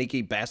these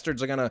sneaky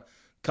bastards are going to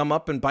come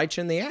up and bite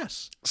you in the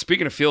ass.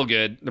 Speaking of feel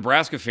good,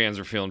 Nebraska fans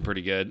are feeling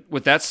pretty good.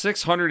 With that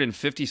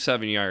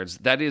 657 yards,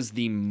 that is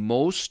the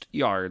most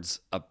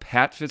yards a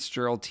Pat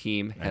Fitzgerald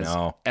team has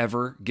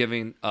ever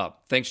given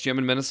up. Thanks, Jim,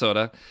 in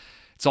Minnesota.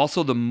 It's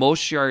also the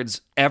most yards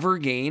ever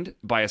gained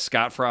by a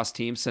Scott Frost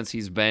team since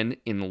he's been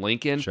in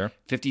Lincoln. Sure.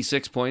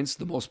 56 points,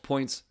 the most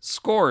points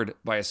scored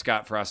by a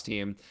Scott Frost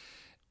team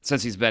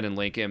since he's been in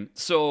Lincoln.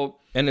 So,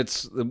 and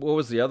what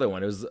was the other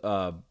one? It was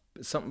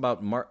something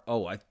about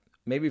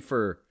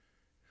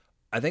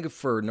I think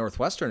for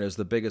Northwestern, it was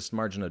the biggest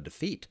margin of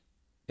defeat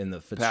in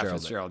the Fitzgerald. Pat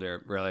Fitzgerald,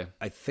 really?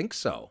 I think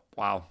so.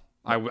 Wow.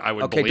 I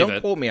would okay, believe don't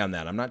it. quote me on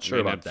that. I'm not sure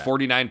about that.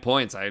 49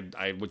 points. I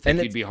would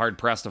think you'd be hard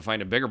pressed to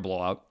find a bigger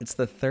blowout. It's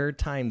the third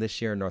time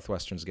this year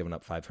Northwestern's given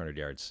up 500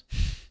 yards.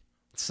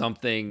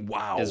 Something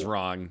is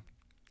wrong.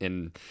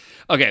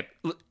 Okay,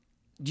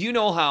 do you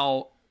know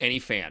how any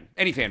fan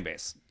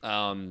base,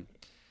 when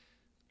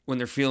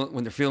they're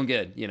feeling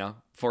good,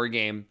 for a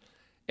game,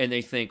 and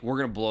they think we're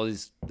gonna blow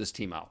this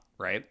team out,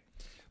 right?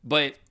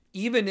 But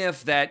even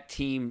if that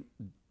team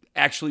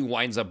actually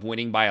winds up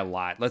winning by a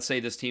lot. Let's say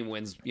this team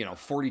wins,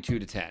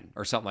 42-10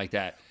 or something like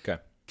that.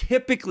 Okay.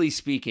 Typically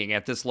speaking,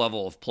 at this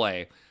level of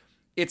play,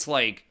 it's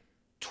like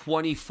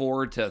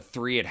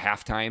 24-3 at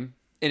halftime.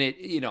 And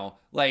it,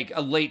 like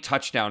a late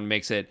touchdown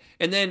makes it.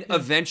 And then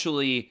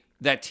eventually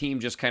that team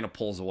just kind of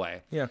pulls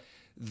away. Yeah.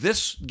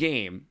 This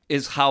game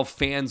is how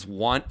fans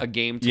want a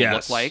game to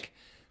look like.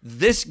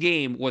 This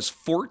game was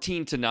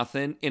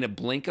 14-0 in a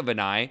blink of an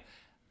eye.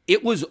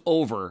 It was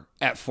over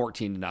at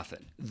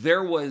 14-0.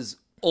 There was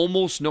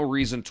almost no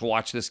reason to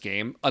watch this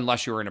game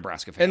unless you were a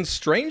Nebraska fan. And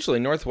strangely,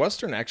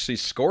 Northwestern actually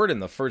scored in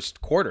the first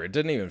quarter. It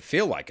didn't even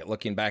feel like it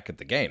looking back at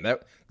the game.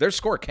 Their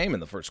score came in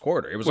the first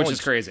quarter. Which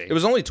is crazy. It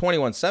was only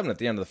 21-7 at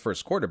the end of the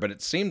first quarter, but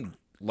it seemed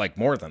like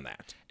more than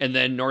that. And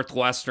then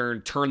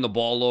Northwestern turned the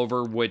ball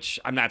over, which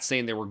I'm not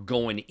saying they were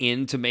going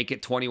in to make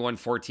it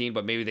 21-14,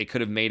 but maybe they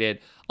could have made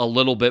it a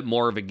little bit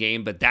more of a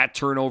game. But that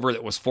turnover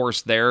that was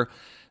forced there,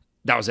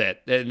 that was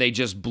it. And they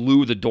just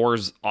blew the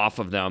doors off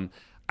of them.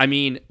 I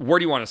mean, where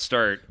do you want to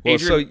start? Well,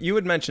 so you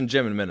would mention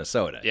Jim in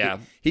Minnesota. Yeah.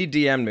 He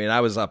DM'd me, and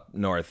I was up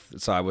north,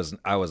 so I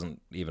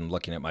wasn't even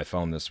looking at my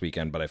phone this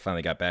weekend, but I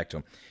finally got back to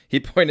him. He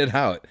pointed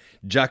out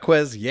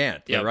Jaquez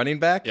Yant, the running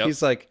back. Yep.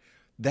 He's like,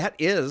 that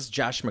is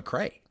Josh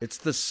McCray. It's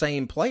the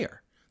same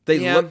player.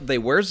 They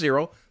wear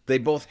 0. They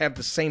both have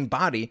the same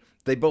body.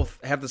 They both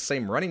have the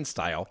same running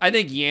style. I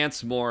think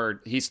Yant's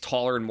he's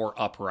taller and more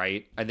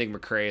upright. I think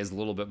McCray is a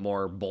little bit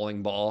more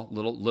bowling ball,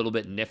 little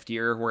bit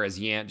niftier, whereas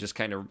Yant just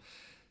kind of...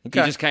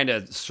 Okay. He just kind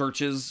of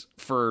searches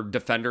for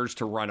defenders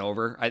to run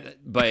over.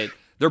 But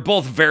they're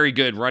both very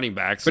good running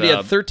backs. But he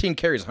had 13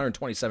 carries,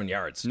 127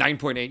 yards.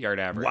 9.8 yard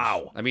average.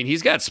 Wow. I mean,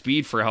 he's got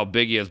speed for how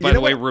big he is. By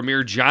the way,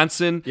 Ramir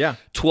Johnson,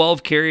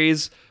 12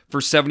 carries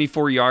for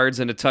 74 yards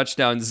and a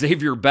touchdown.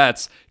 Xavier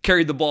Betts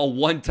carried the ball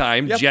one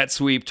time, jet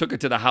sweep, took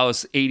it to the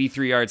house,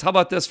 83 yards. How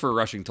about this for a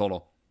rushing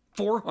total?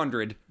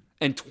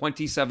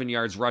 427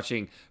 yards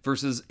rushing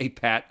versus a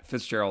Pat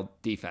Fitzgerald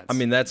defense. I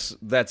mean, that's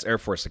Air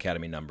Force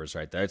Academy numbers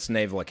right there. It's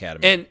Naval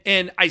Academy.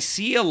 And I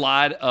see a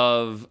lot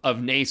of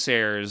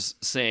naysayers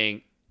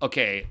saying,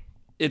 okay,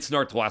 it's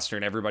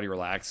Northwestern, everybody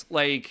relax.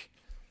 Like,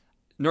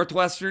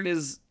 Northwestern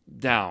is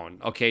down.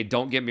 Okay,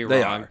 don't get me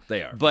wrong.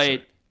 They are. But sure.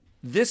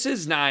 This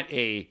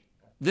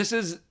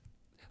is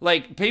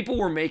like, people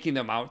were making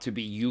them out to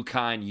be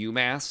UConn,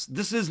 UMass.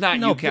 This is not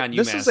UConn, UMass.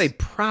 This is a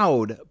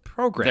proud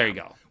program. There you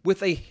go.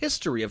 With a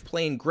history of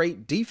playing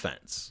great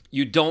defense.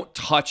 You don't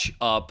touch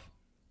up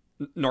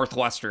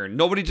Northwestern.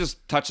 Nobody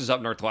just touches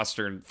up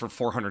Northwestern for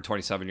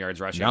 427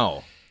 yards rushing.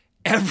 No.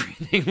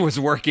 Everything was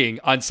working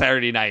on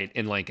Saturday night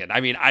in Lincoln.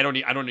 I mean, I don't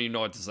even know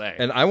what to say.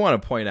 And I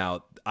want to point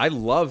out, I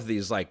love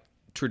these like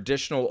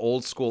traditional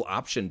old school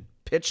option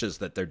pitches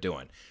that they're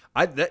doing.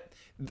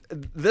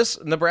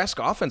 This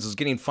Nebraska offense is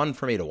getting fun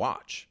for me to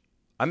watch.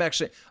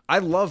 I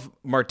love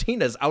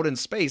Martinez out in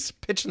space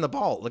pitching the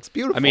ball. It looks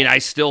beautiful. I mean, I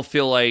still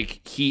feel like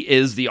he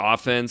is the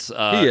offense. He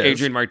is.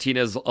 Adrian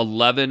Martinez,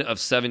 11 of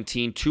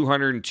 17,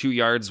 202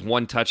 yards,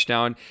 1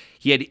 touchdown.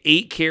 He had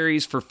 8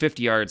 carries for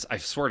 50 yards. I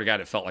swear to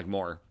God, it felt like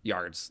more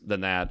yards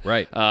than that.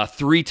 Right.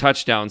 3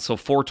 touchdowns, so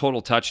 4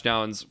 total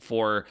touchdowns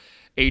for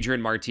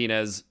Adrian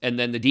Martinez. And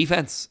then the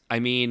defense, I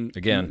mean,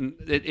 again,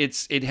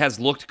 it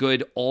has looked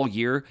good all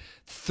year.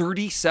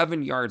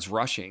 37 yards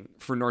rushing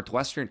for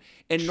Northwestern.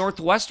 And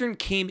Northwestern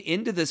came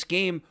into this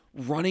game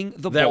running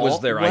the ball. That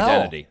was their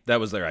identity.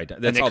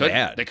 That's all they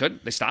had.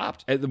 They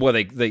stopped. Well,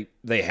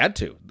 they had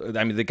to.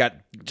 I mean, they got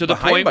to the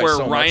point where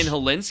Ryan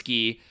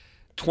Helinski,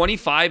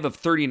 25 of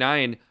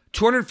 39,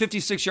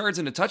 256 yards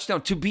and a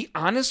touchdown. To be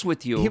honest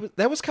with you,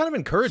 that was kind of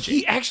encouraging.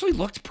 He actually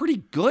looked pretty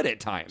good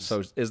at times.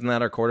 So isn't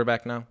that our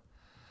quarterback now?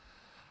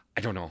 I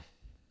don't know.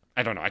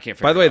 I can't figure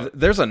it out. By the way,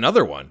 there's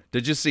another one.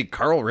 Did you see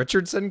Carl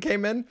Richardson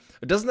came in?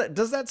 Does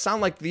that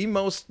sound like the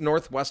most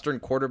Northwestern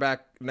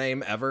quarterback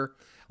name ever?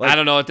 I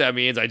don't know what that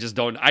means. I just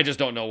don't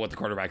know what the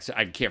quarterback's.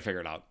 I can't figure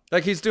it out.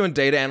 Like he's doing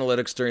data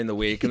analytics during the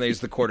week, and they use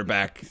the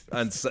quarterback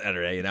on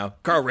Saturday.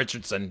 Carl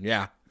Richardson.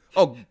 Yeah.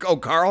 Oh,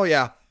 Carl.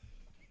 Yeah.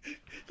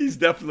 He's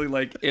definitely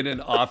like in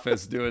an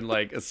office doing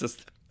like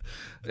assist.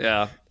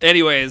 Yeah.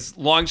 Anyways,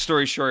 long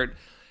story short.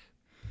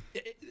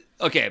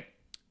 Okay,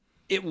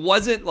 it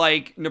wasn't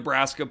like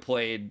Nebraska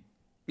played,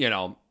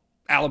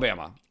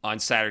 Alabama on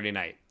Saturday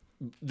night.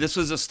 This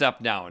was a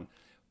step down.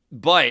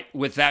 But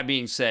with that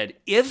being said,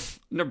 if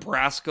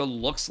Nebraska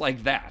looks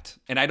like that,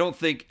 and I don't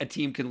think a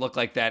team can look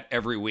like that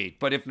every week,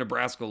 but if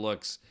Nebraska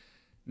looks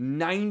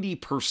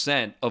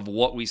 90% of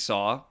what we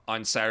saw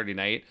on Saturday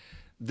night,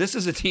 this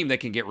is a team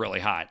that can get really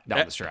hot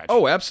down the stretch.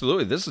 Oh,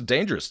 absolutely. This is a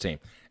dangerous team.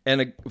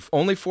 And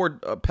only 4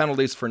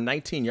 penalties for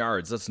 19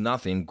 yards. That's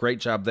nothing. Great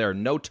job there.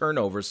 No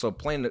turnovers. So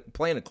playing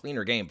a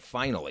cleaner game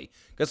finally.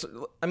 Because,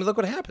 look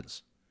what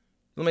happens.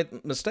 They'll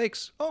make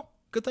mistakes. Oh,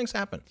 good things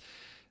happen.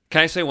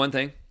 Can I say one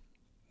thing?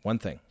 One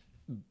thing.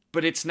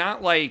 But it's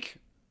not like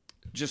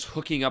just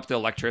hooking up the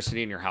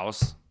electricity in your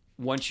house.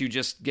 Once you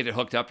just get it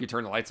hooked up, you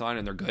turn the lights on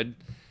and they're good.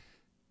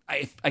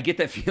 I get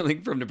that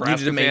feeling from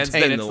Nebraska you need to fans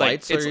maintain that it's the like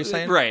lights, are you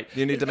saying? Right.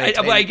 You need to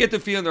maintain. I get the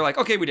feeling they're like,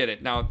 okay, we did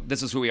it. Now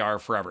this is who we are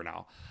forever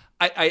now.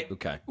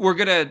 Okay.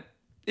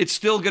 It's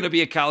still gonna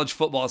be a college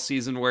football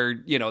season where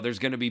there's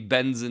gonna be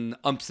bends and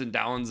ups and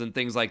downs and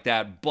things like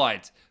that,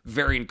 but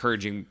very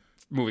encouraging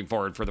moving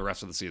forward for the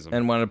rest of the season.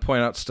 And want to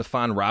point out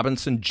Stephon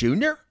Robinson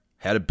Jr.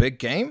 had a big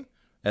game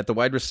at the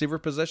wide receiver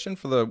position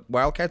for the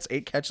Wildcats.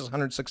 8 catches,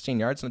 116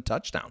 yards, and a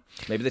touchdown.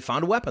 Maybe they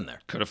found a weapon there.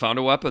 Could have found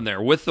a weapon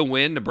there. With the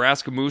win,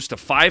 Nebraska moves to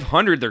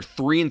 500. They're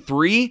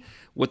 3-3.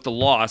 With the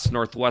loss,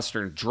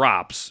 Northwestern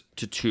drops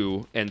to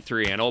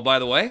 2-3. And oh, by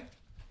the way,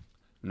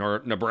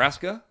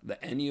 Nebraska, the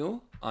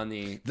NU on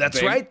the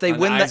right. They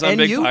win the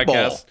NU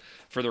Bowl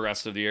for the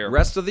rest of the year.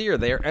 Rest of the year,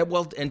 they are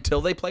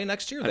until they play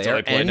next year. Until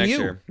they play NU. Next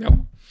year. Yep.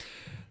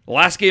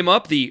 Last game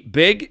up, the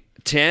Big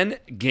Ten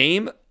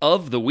game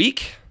of the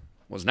week.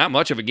 Was not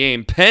much of a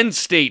game. Penn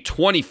State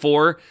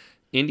 24,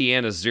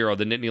 Indiana 0.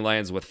 The Nittany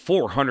Lions with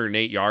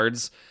 408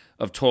 yards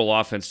of total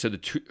offense to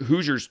the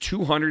Hoosiers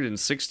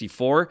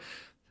 264.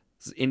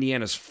 This is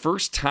Indiana's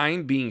first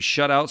time being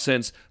shut out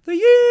since the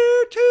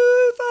year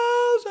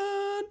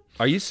 2000.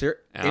 Are you serious?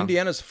 Yeah.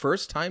 Indiana's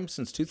first time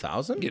since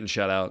 2000? Getting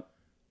shut out.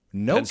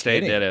 No Penn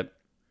State kidding. did it.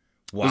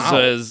 Wow.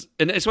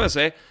 And I just want to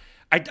say,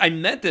 I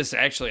meant this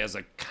actually as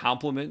a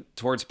compliment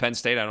towards Penn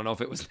State. I don't know if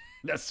it was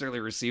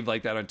necessarily received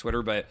like that on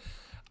Twitter, but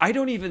I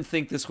don't even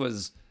think this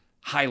was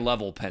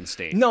high-level Penn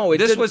State. No,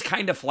 this was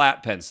kind of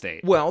flat Penn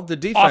State. Well, the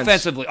defense...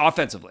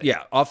 Offensively.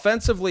 Yeah,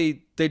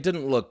 offensively, they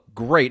didn't look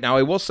great. Now,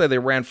 I will say they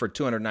ran for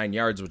 209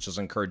 yards, which is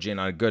encouraging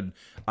on a good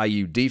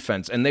IU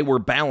defense, and they were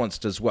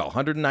balanced as well.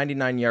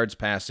 199 yards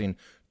passing,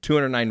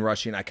 209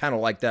 rushing. I kind of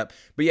like that.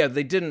 But yeah,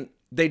 they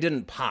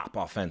didn't pop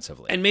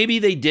offensively. And maybe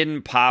they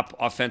didn't pop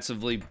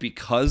offensively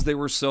because they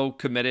were so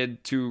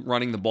committed to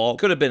running the ball.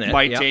 Could have been it.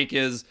 My take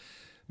is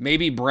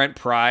maybe Brent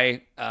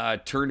Pry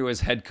turned to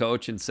his head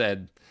coach and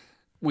said,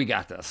 we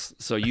got this.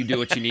 So you do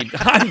what you need.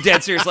 I'm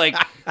dead serious.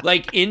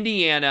 Like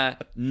Indiana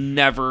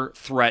never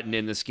threatened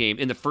in this game.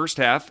 In the first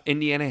half,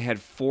 Indiana had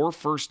 4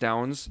 first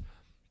downs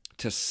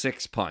to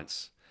 6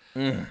 punts.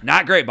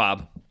 Not great,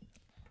 Bob.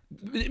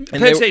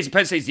 Penn State's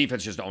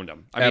defense just owned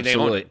them. I mean,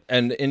 absolutely. they owned them.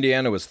 And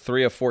Indiana was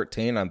 3 of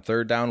 14 on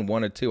third down,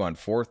 1 of 2 on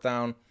fourth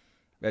down.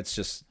 That's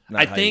just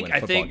not how you win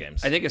football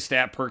games. I think a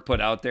stat Perk put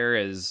out there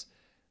is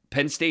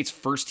Penn State's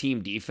first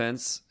team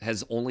defense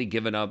has only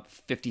given up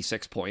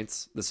 56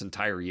 points this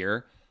entire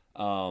year.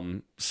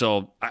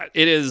 So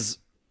it is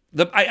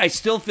I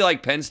still feel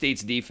like Penn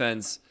State's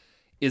defense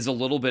is a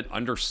little bit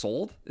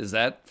undersold. Is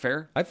that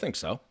fair? I think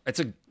so. It's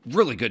a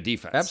really good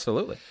defense.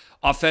 Absolutely.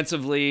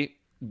 Offensively,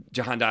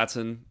 Jahan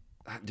Dotson,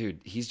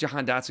 dude, he's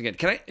Jahan Dotson again.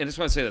 I just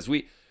want to say this.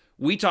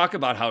 We talk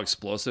about how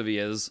explosive he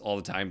is all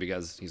the time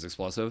because he's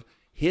explosive.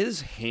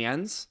 His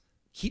hands,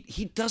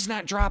 he does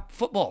not drop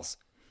footballs.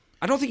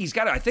 I don't think he's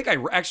got it. I think I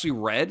actually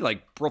read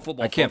like Pro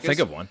Football Focus. I can't think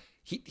of one.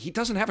 He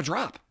doesn't have a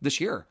drop this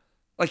year.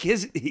 Like he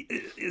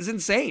is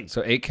insane.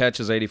 So 8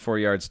 catches, 84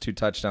 yards, 2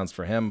 touchdowns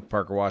for him.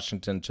 Parker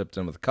Washington chipped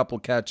in with a couple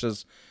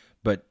catches.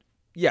 But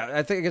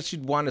yeah, I guess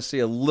you'd want to see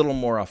a little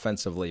more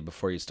offensively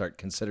before you start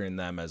considering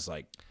them as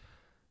like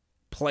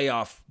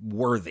playoff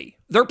worthy.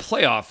 They're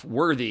playoff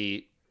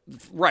worthy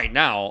right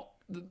now.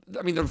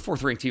 I mean, they're the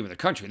 4th ranked team in the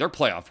country. They're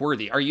playoff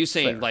worthy. Are you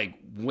saying Fair. like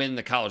win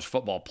the college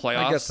football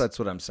playoffs? I guess that's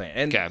what I'm saying.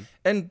 And okay.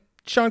 And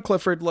Sean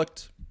Clifford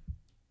looked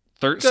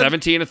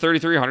 17 of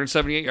 33,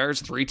 178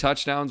 yards, 3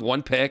 touchdowns,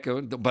 1 pick,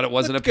 but it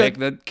wasn't a pick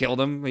that killed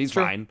him. He's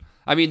fine.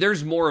 I mean,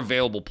 there's more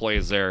available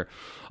plays there.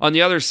 On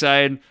the other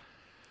side,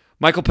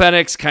 Michael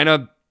Penix kind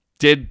of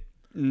did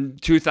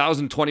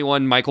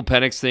 2021 Michael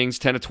Penix things,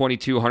 10 of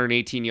 22,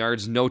 118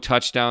 yards, no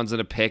touchdowns and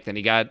a pick. Then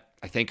he got,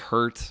 I think,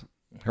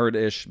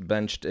 hurt-ish,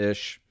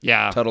 benched-ish.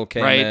 Yeah. Tuttle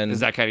came right? in. Is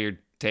that kind of your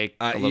take?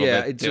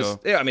 Yeah, it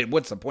just, I mean,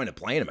 what's the point of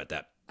playing him at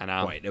that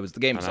point? The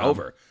game was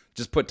over.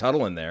 just put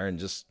Tuttle in there and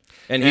he he's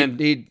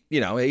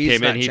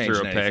Came not in, he threw changing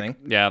a pick. anything.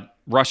 Yeah,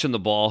 rushing the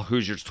ball.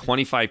 Hoosiers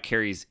 25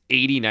 carries,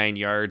 89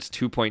 yards,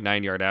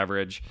 2.9 yard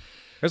average.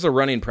 There's a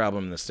running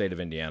problem in the state of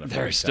Indiana.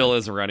 There still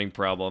is a running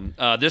problem.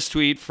 This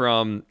tweet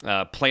from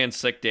Playing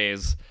Sick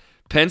Days.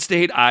 Penn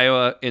State,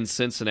 Iowa, and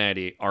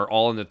Cincinnati are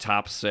all in the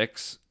top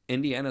 6.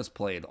 Indiana's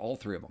played all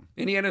 3 of them.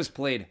 Indiana's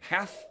played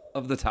half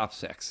of the top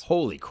 6.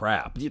 Holy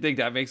crap. Do you think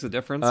that makes a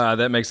difference?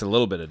 That makes a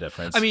little bit of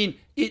difference. I mean,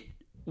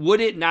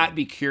 would it not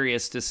be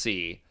curious to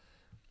see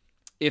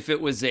if it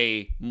was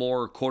a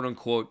more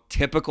quote-unquote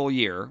typical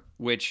year,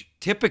 which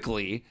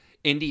typically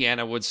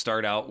Indiana would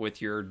start out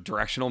with your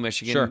directional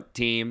Michigan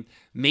team,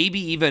 maybe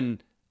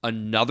even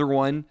another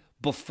one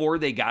before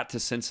they got to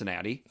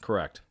Cincinnati.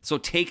 Correct. So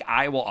take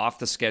Iowa off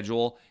the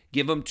schedule,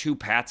 give them 2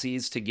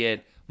 patsies to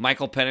get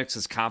Michael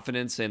Penix's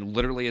confidence and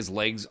literally his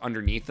legs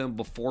underneath him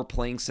before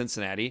playing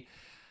Cincinnati.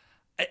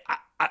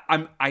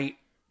 I'm a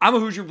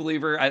Hoosier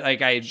believer.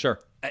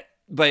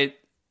 But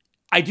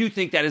I do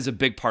think that is a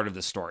big part of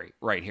the story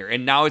right here.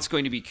 And now it's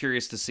going to be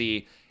curious to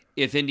see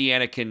if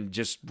Indiana can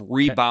just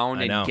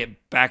rebound and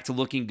get back to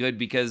looking good,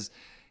 because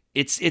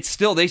they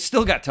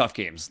still got tough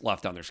games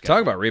left on their schedule.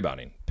 Talk about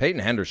rebounding.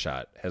 Peyton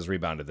Hendershot has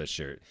rebounded this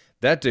year.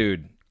 That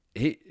dude,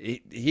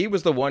 he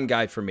was the one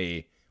guy for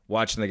me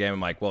watching the game. I'm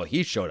like, well,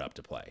 he showed up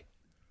to play.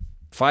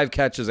 5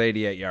 catches,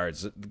 88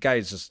 yards. The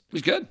guy's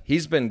he's good.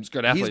 He's a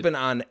good athlete. He's been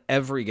athlete. on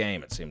every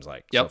game, it seems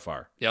like, so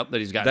far. Yep, that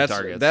he's gotten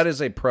targets. That is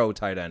a pro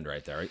tight end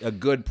right there. A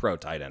good pro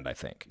tight end, I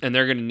think. And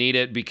they're going to need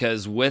it,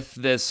 because with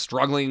this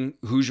struggling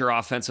Hoosier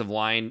offensive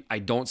line, I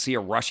don't see a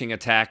rushing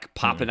attack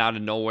popping out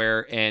of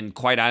nowhere. And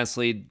quite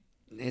honestly,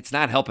 it's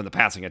not helping the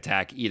passing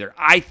attack either.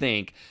 I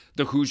think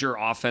the Hoosier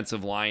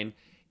offensive line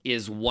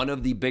is one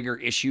of the bigger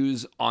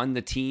issues on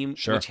the team,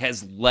 which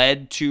has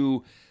led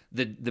to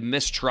the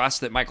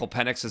mistrust that Michael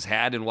Penix has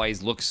had and why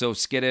he's looked so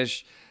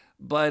skittish,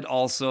 but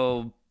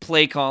also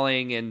play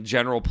calling and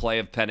general play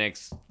of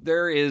Penix.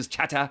 There is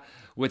chatter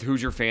with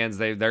Hoosier fans.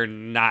 They're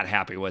not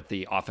happy with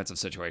the offensive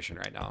situation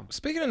right now.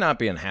 Speaking of not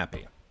being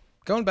happy,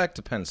 going back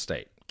to Penn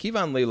State,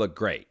 Kevon Lee looked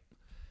great.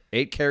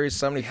 8 carries,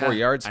 74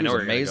 yards. He was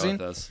amazing.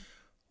 Go with this.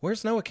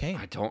 Where's Noah Cain?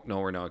 I don't know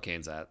where Noah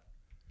Cain's at.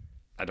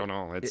 I don't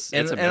know. It's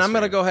and I'm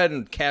going to go ahead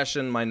and cash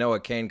in my Noah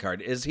Cain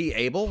card. Is he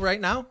able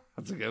right now?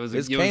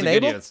 Is Cain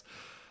able?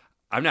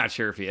 I'm not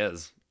sure if he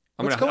is.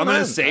 I'm going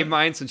to save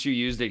mine since you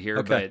used it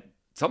here, but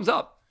something's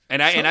up.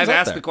 And I've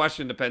asked the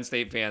question to Penn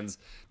State fans.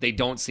 They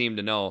don't seem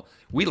to know.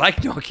 We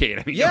like Noah Cain.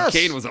 I mean, Noah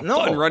Cain was a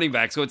fun running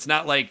back, so it's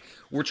not like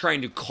we're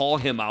trying to call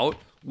him out.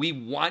 We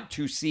want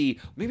to see,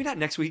 maybe not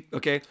next week,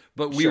 okay,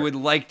 but we would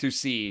like to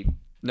see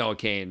Noah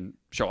Cain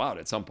show out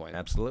at some point.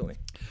 Absolutely.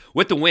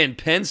 With the win,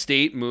 Penn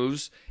State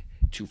moves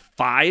to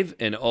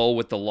 5-0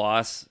 with the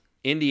loss.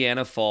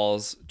 Indiana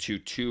falls to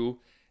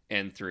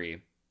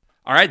 2-3.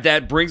 All right,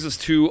 that brings us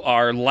to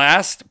our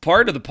last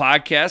part of the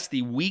podcast,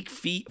 the Week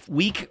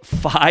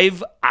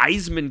 5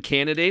 Eisman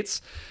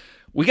candidates.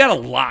 We got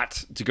a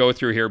lot to go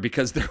through here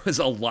because there was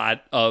a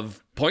lot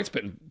of points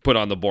put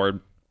on the board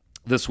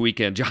this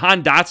weekend.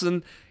 Jahan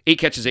Dotson, 8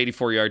 catches,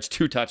 84 yards,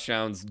 2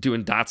 touchdowns,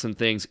 doing Dotson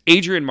things.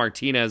 Adrian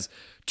Martinez,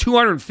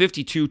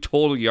 252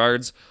 total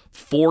yards,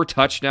 4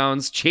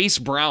 touchdowns. Chase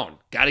Brown,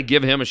 got to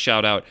give him a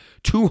shout out.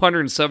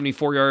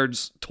 274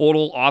 yards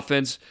total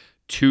offense,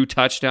 2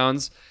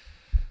 touchdowns.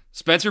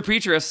 Spencer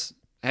Petras,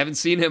 I haven't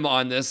seen him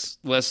on this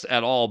list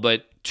at all,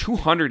 but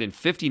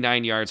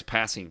 259 yards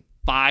passing,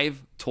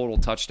 5 total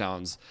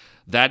touchdowns.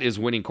 That is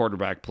winning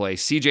quarterback play.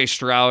 CJ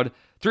Stroud,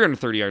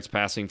 330 yards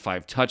passing,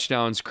 5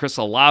 touchdowns. Chris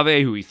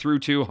Olave, who he threw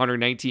to,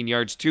 119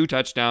 yards, 2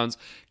 touchdowns.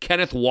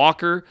 Kenneth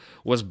Walker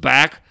was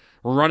back,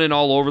 running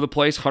all over the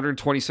place,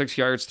 126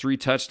 yards, 3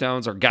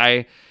 touchdowns. Our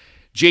guy,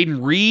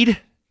 Jaden Reed,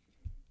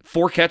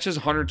 4 catches,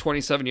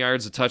 127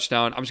 yards, a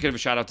touchdown. I'm just going to give a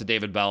shout out to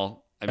David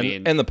Bell.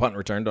 And the punt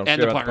return. Don't forget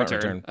about the punt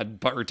return. A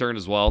punt return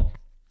as well.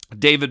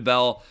 David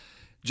Bell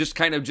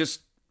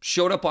just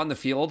showed up on the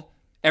field.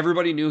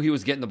 Everybody knew he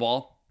was getting the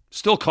ball.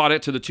 Still caught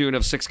it to the tune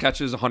of 6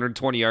 catches,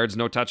 120 yards,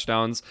 no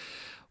touchdowns.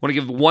 I want to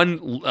give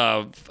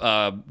one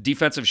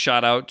defensive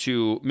shout out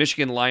to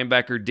Michigan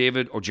linebacker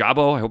David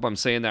Ojabo. I hope I'm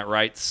saying that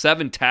right.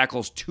 7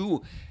 tackles,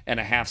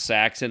 2.5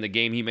 sacks in the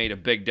game. He made a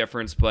big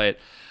difference, but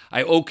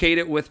I okayed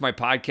it with my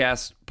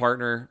podcast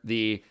partner.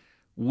 The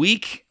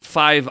Week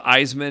 5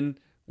 Eisman,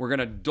 we're going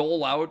to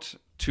dole out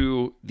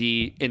to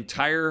the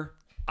entire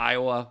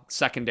Iowa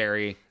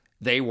secondary.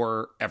 They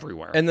were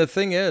everywhere. And the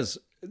thing is,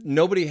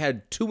 nobody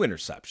had 2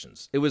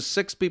 interceptions. It was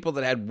 6 people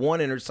that had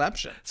 1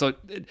 interception. So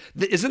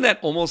isn't that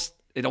almost...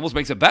 It almost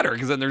makes it better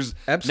because then there's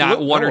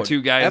not 1 or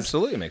 2 guys.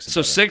 Absolutely makes it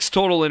so better. 6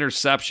 total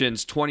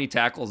interceptions, 20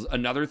 tackles.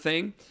 Another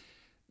thing,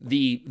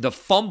 the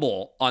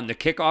fumble on the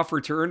kickoff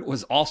return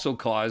was also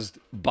caused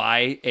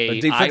by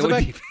a defensive Iowa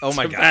back? defensive Oh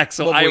my God. back.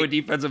 So Iowa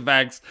defensive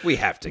backs, we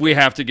have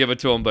to give it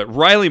to them. But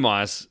Riley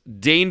Moss,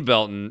 Dane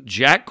Belton,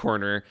 Jack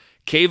Corner,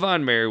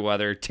 Kayvon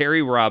Merriweather,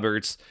 Terry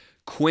Roberts,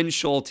 Quinn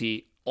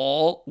Schulte,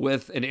 all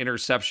with an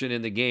interception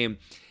in the game.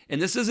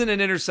 And this isn't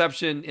an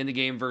interception in the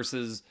game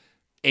versus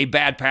a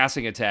bad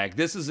passing attack.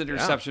 This is an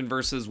interception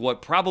versus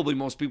what probably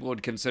most people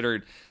would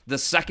consider the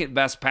second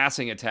best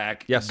passing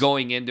attack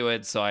going into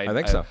it. So I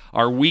think so.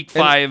 Our Week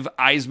 5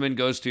 Eisman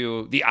goes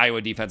to the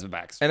Iowa defensive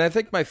backs. And I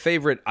think my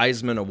favorite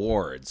Eisman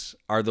awards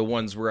are the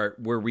ones where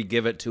we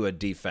give it to a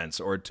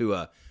defense or to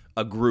a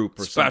group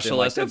or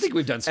specialist. Something like I think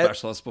we've done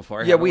specialists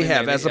before. Yeah, we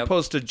have, as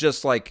opposed to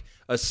just like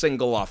a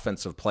single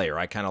offensive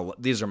player.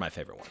 These are my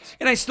favorite ones.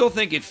 And I still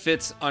think it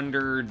fits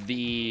under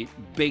the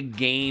big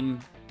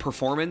game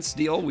performance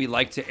deal. We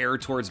like to err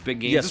towards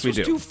big games. Yes, this was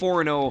do. 2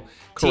 4-0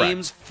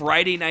 teams.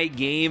 Friday night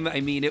game. I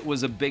mean, it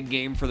was a big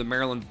game for the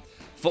Maryland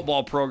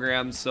football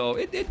program, so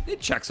it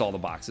checks all the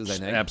boxes, I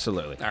think.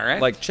 Absolutely. All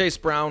right. Like Chase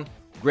Brown,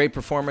 great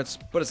performance,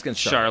 but it's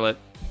against Charlotte.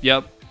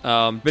 Yep.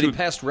 But he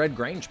passed Red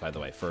Grange, by the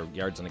way, for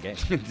yards in a game.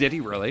 Did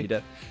he really? He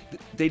did.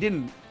 They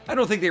didn't. I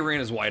don't think they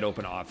ran as wide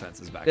open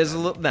offenses back then. It's a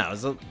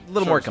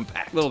little more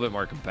compact. A little bit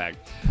more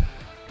compact.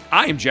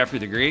 I am Jeffrey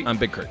the Greek. I'm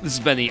Big Kurt. This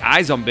has been the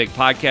Eyes on Big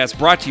podcast,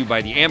 brought to you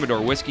by the Amador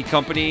Whiskey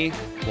Company.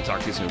 We'll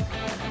talk to you soon.